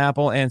only on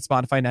Apple and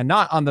Spotify now,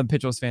 not on the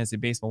Pitchers Fantasy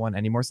Baseball one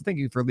anymore. So thank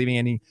you for leaving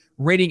any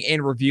rating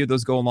and review.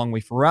 Those go a long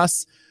way for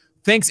us.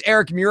 Thanks,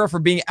 Eric Mura, for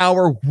being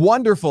our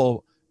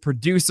wonderful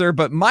producer.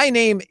 But my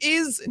name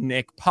is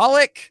Nick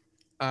Pollock.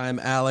 I'm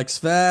Alex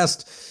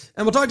Fast,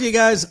 and we'll talk to you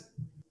guys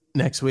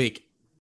next week.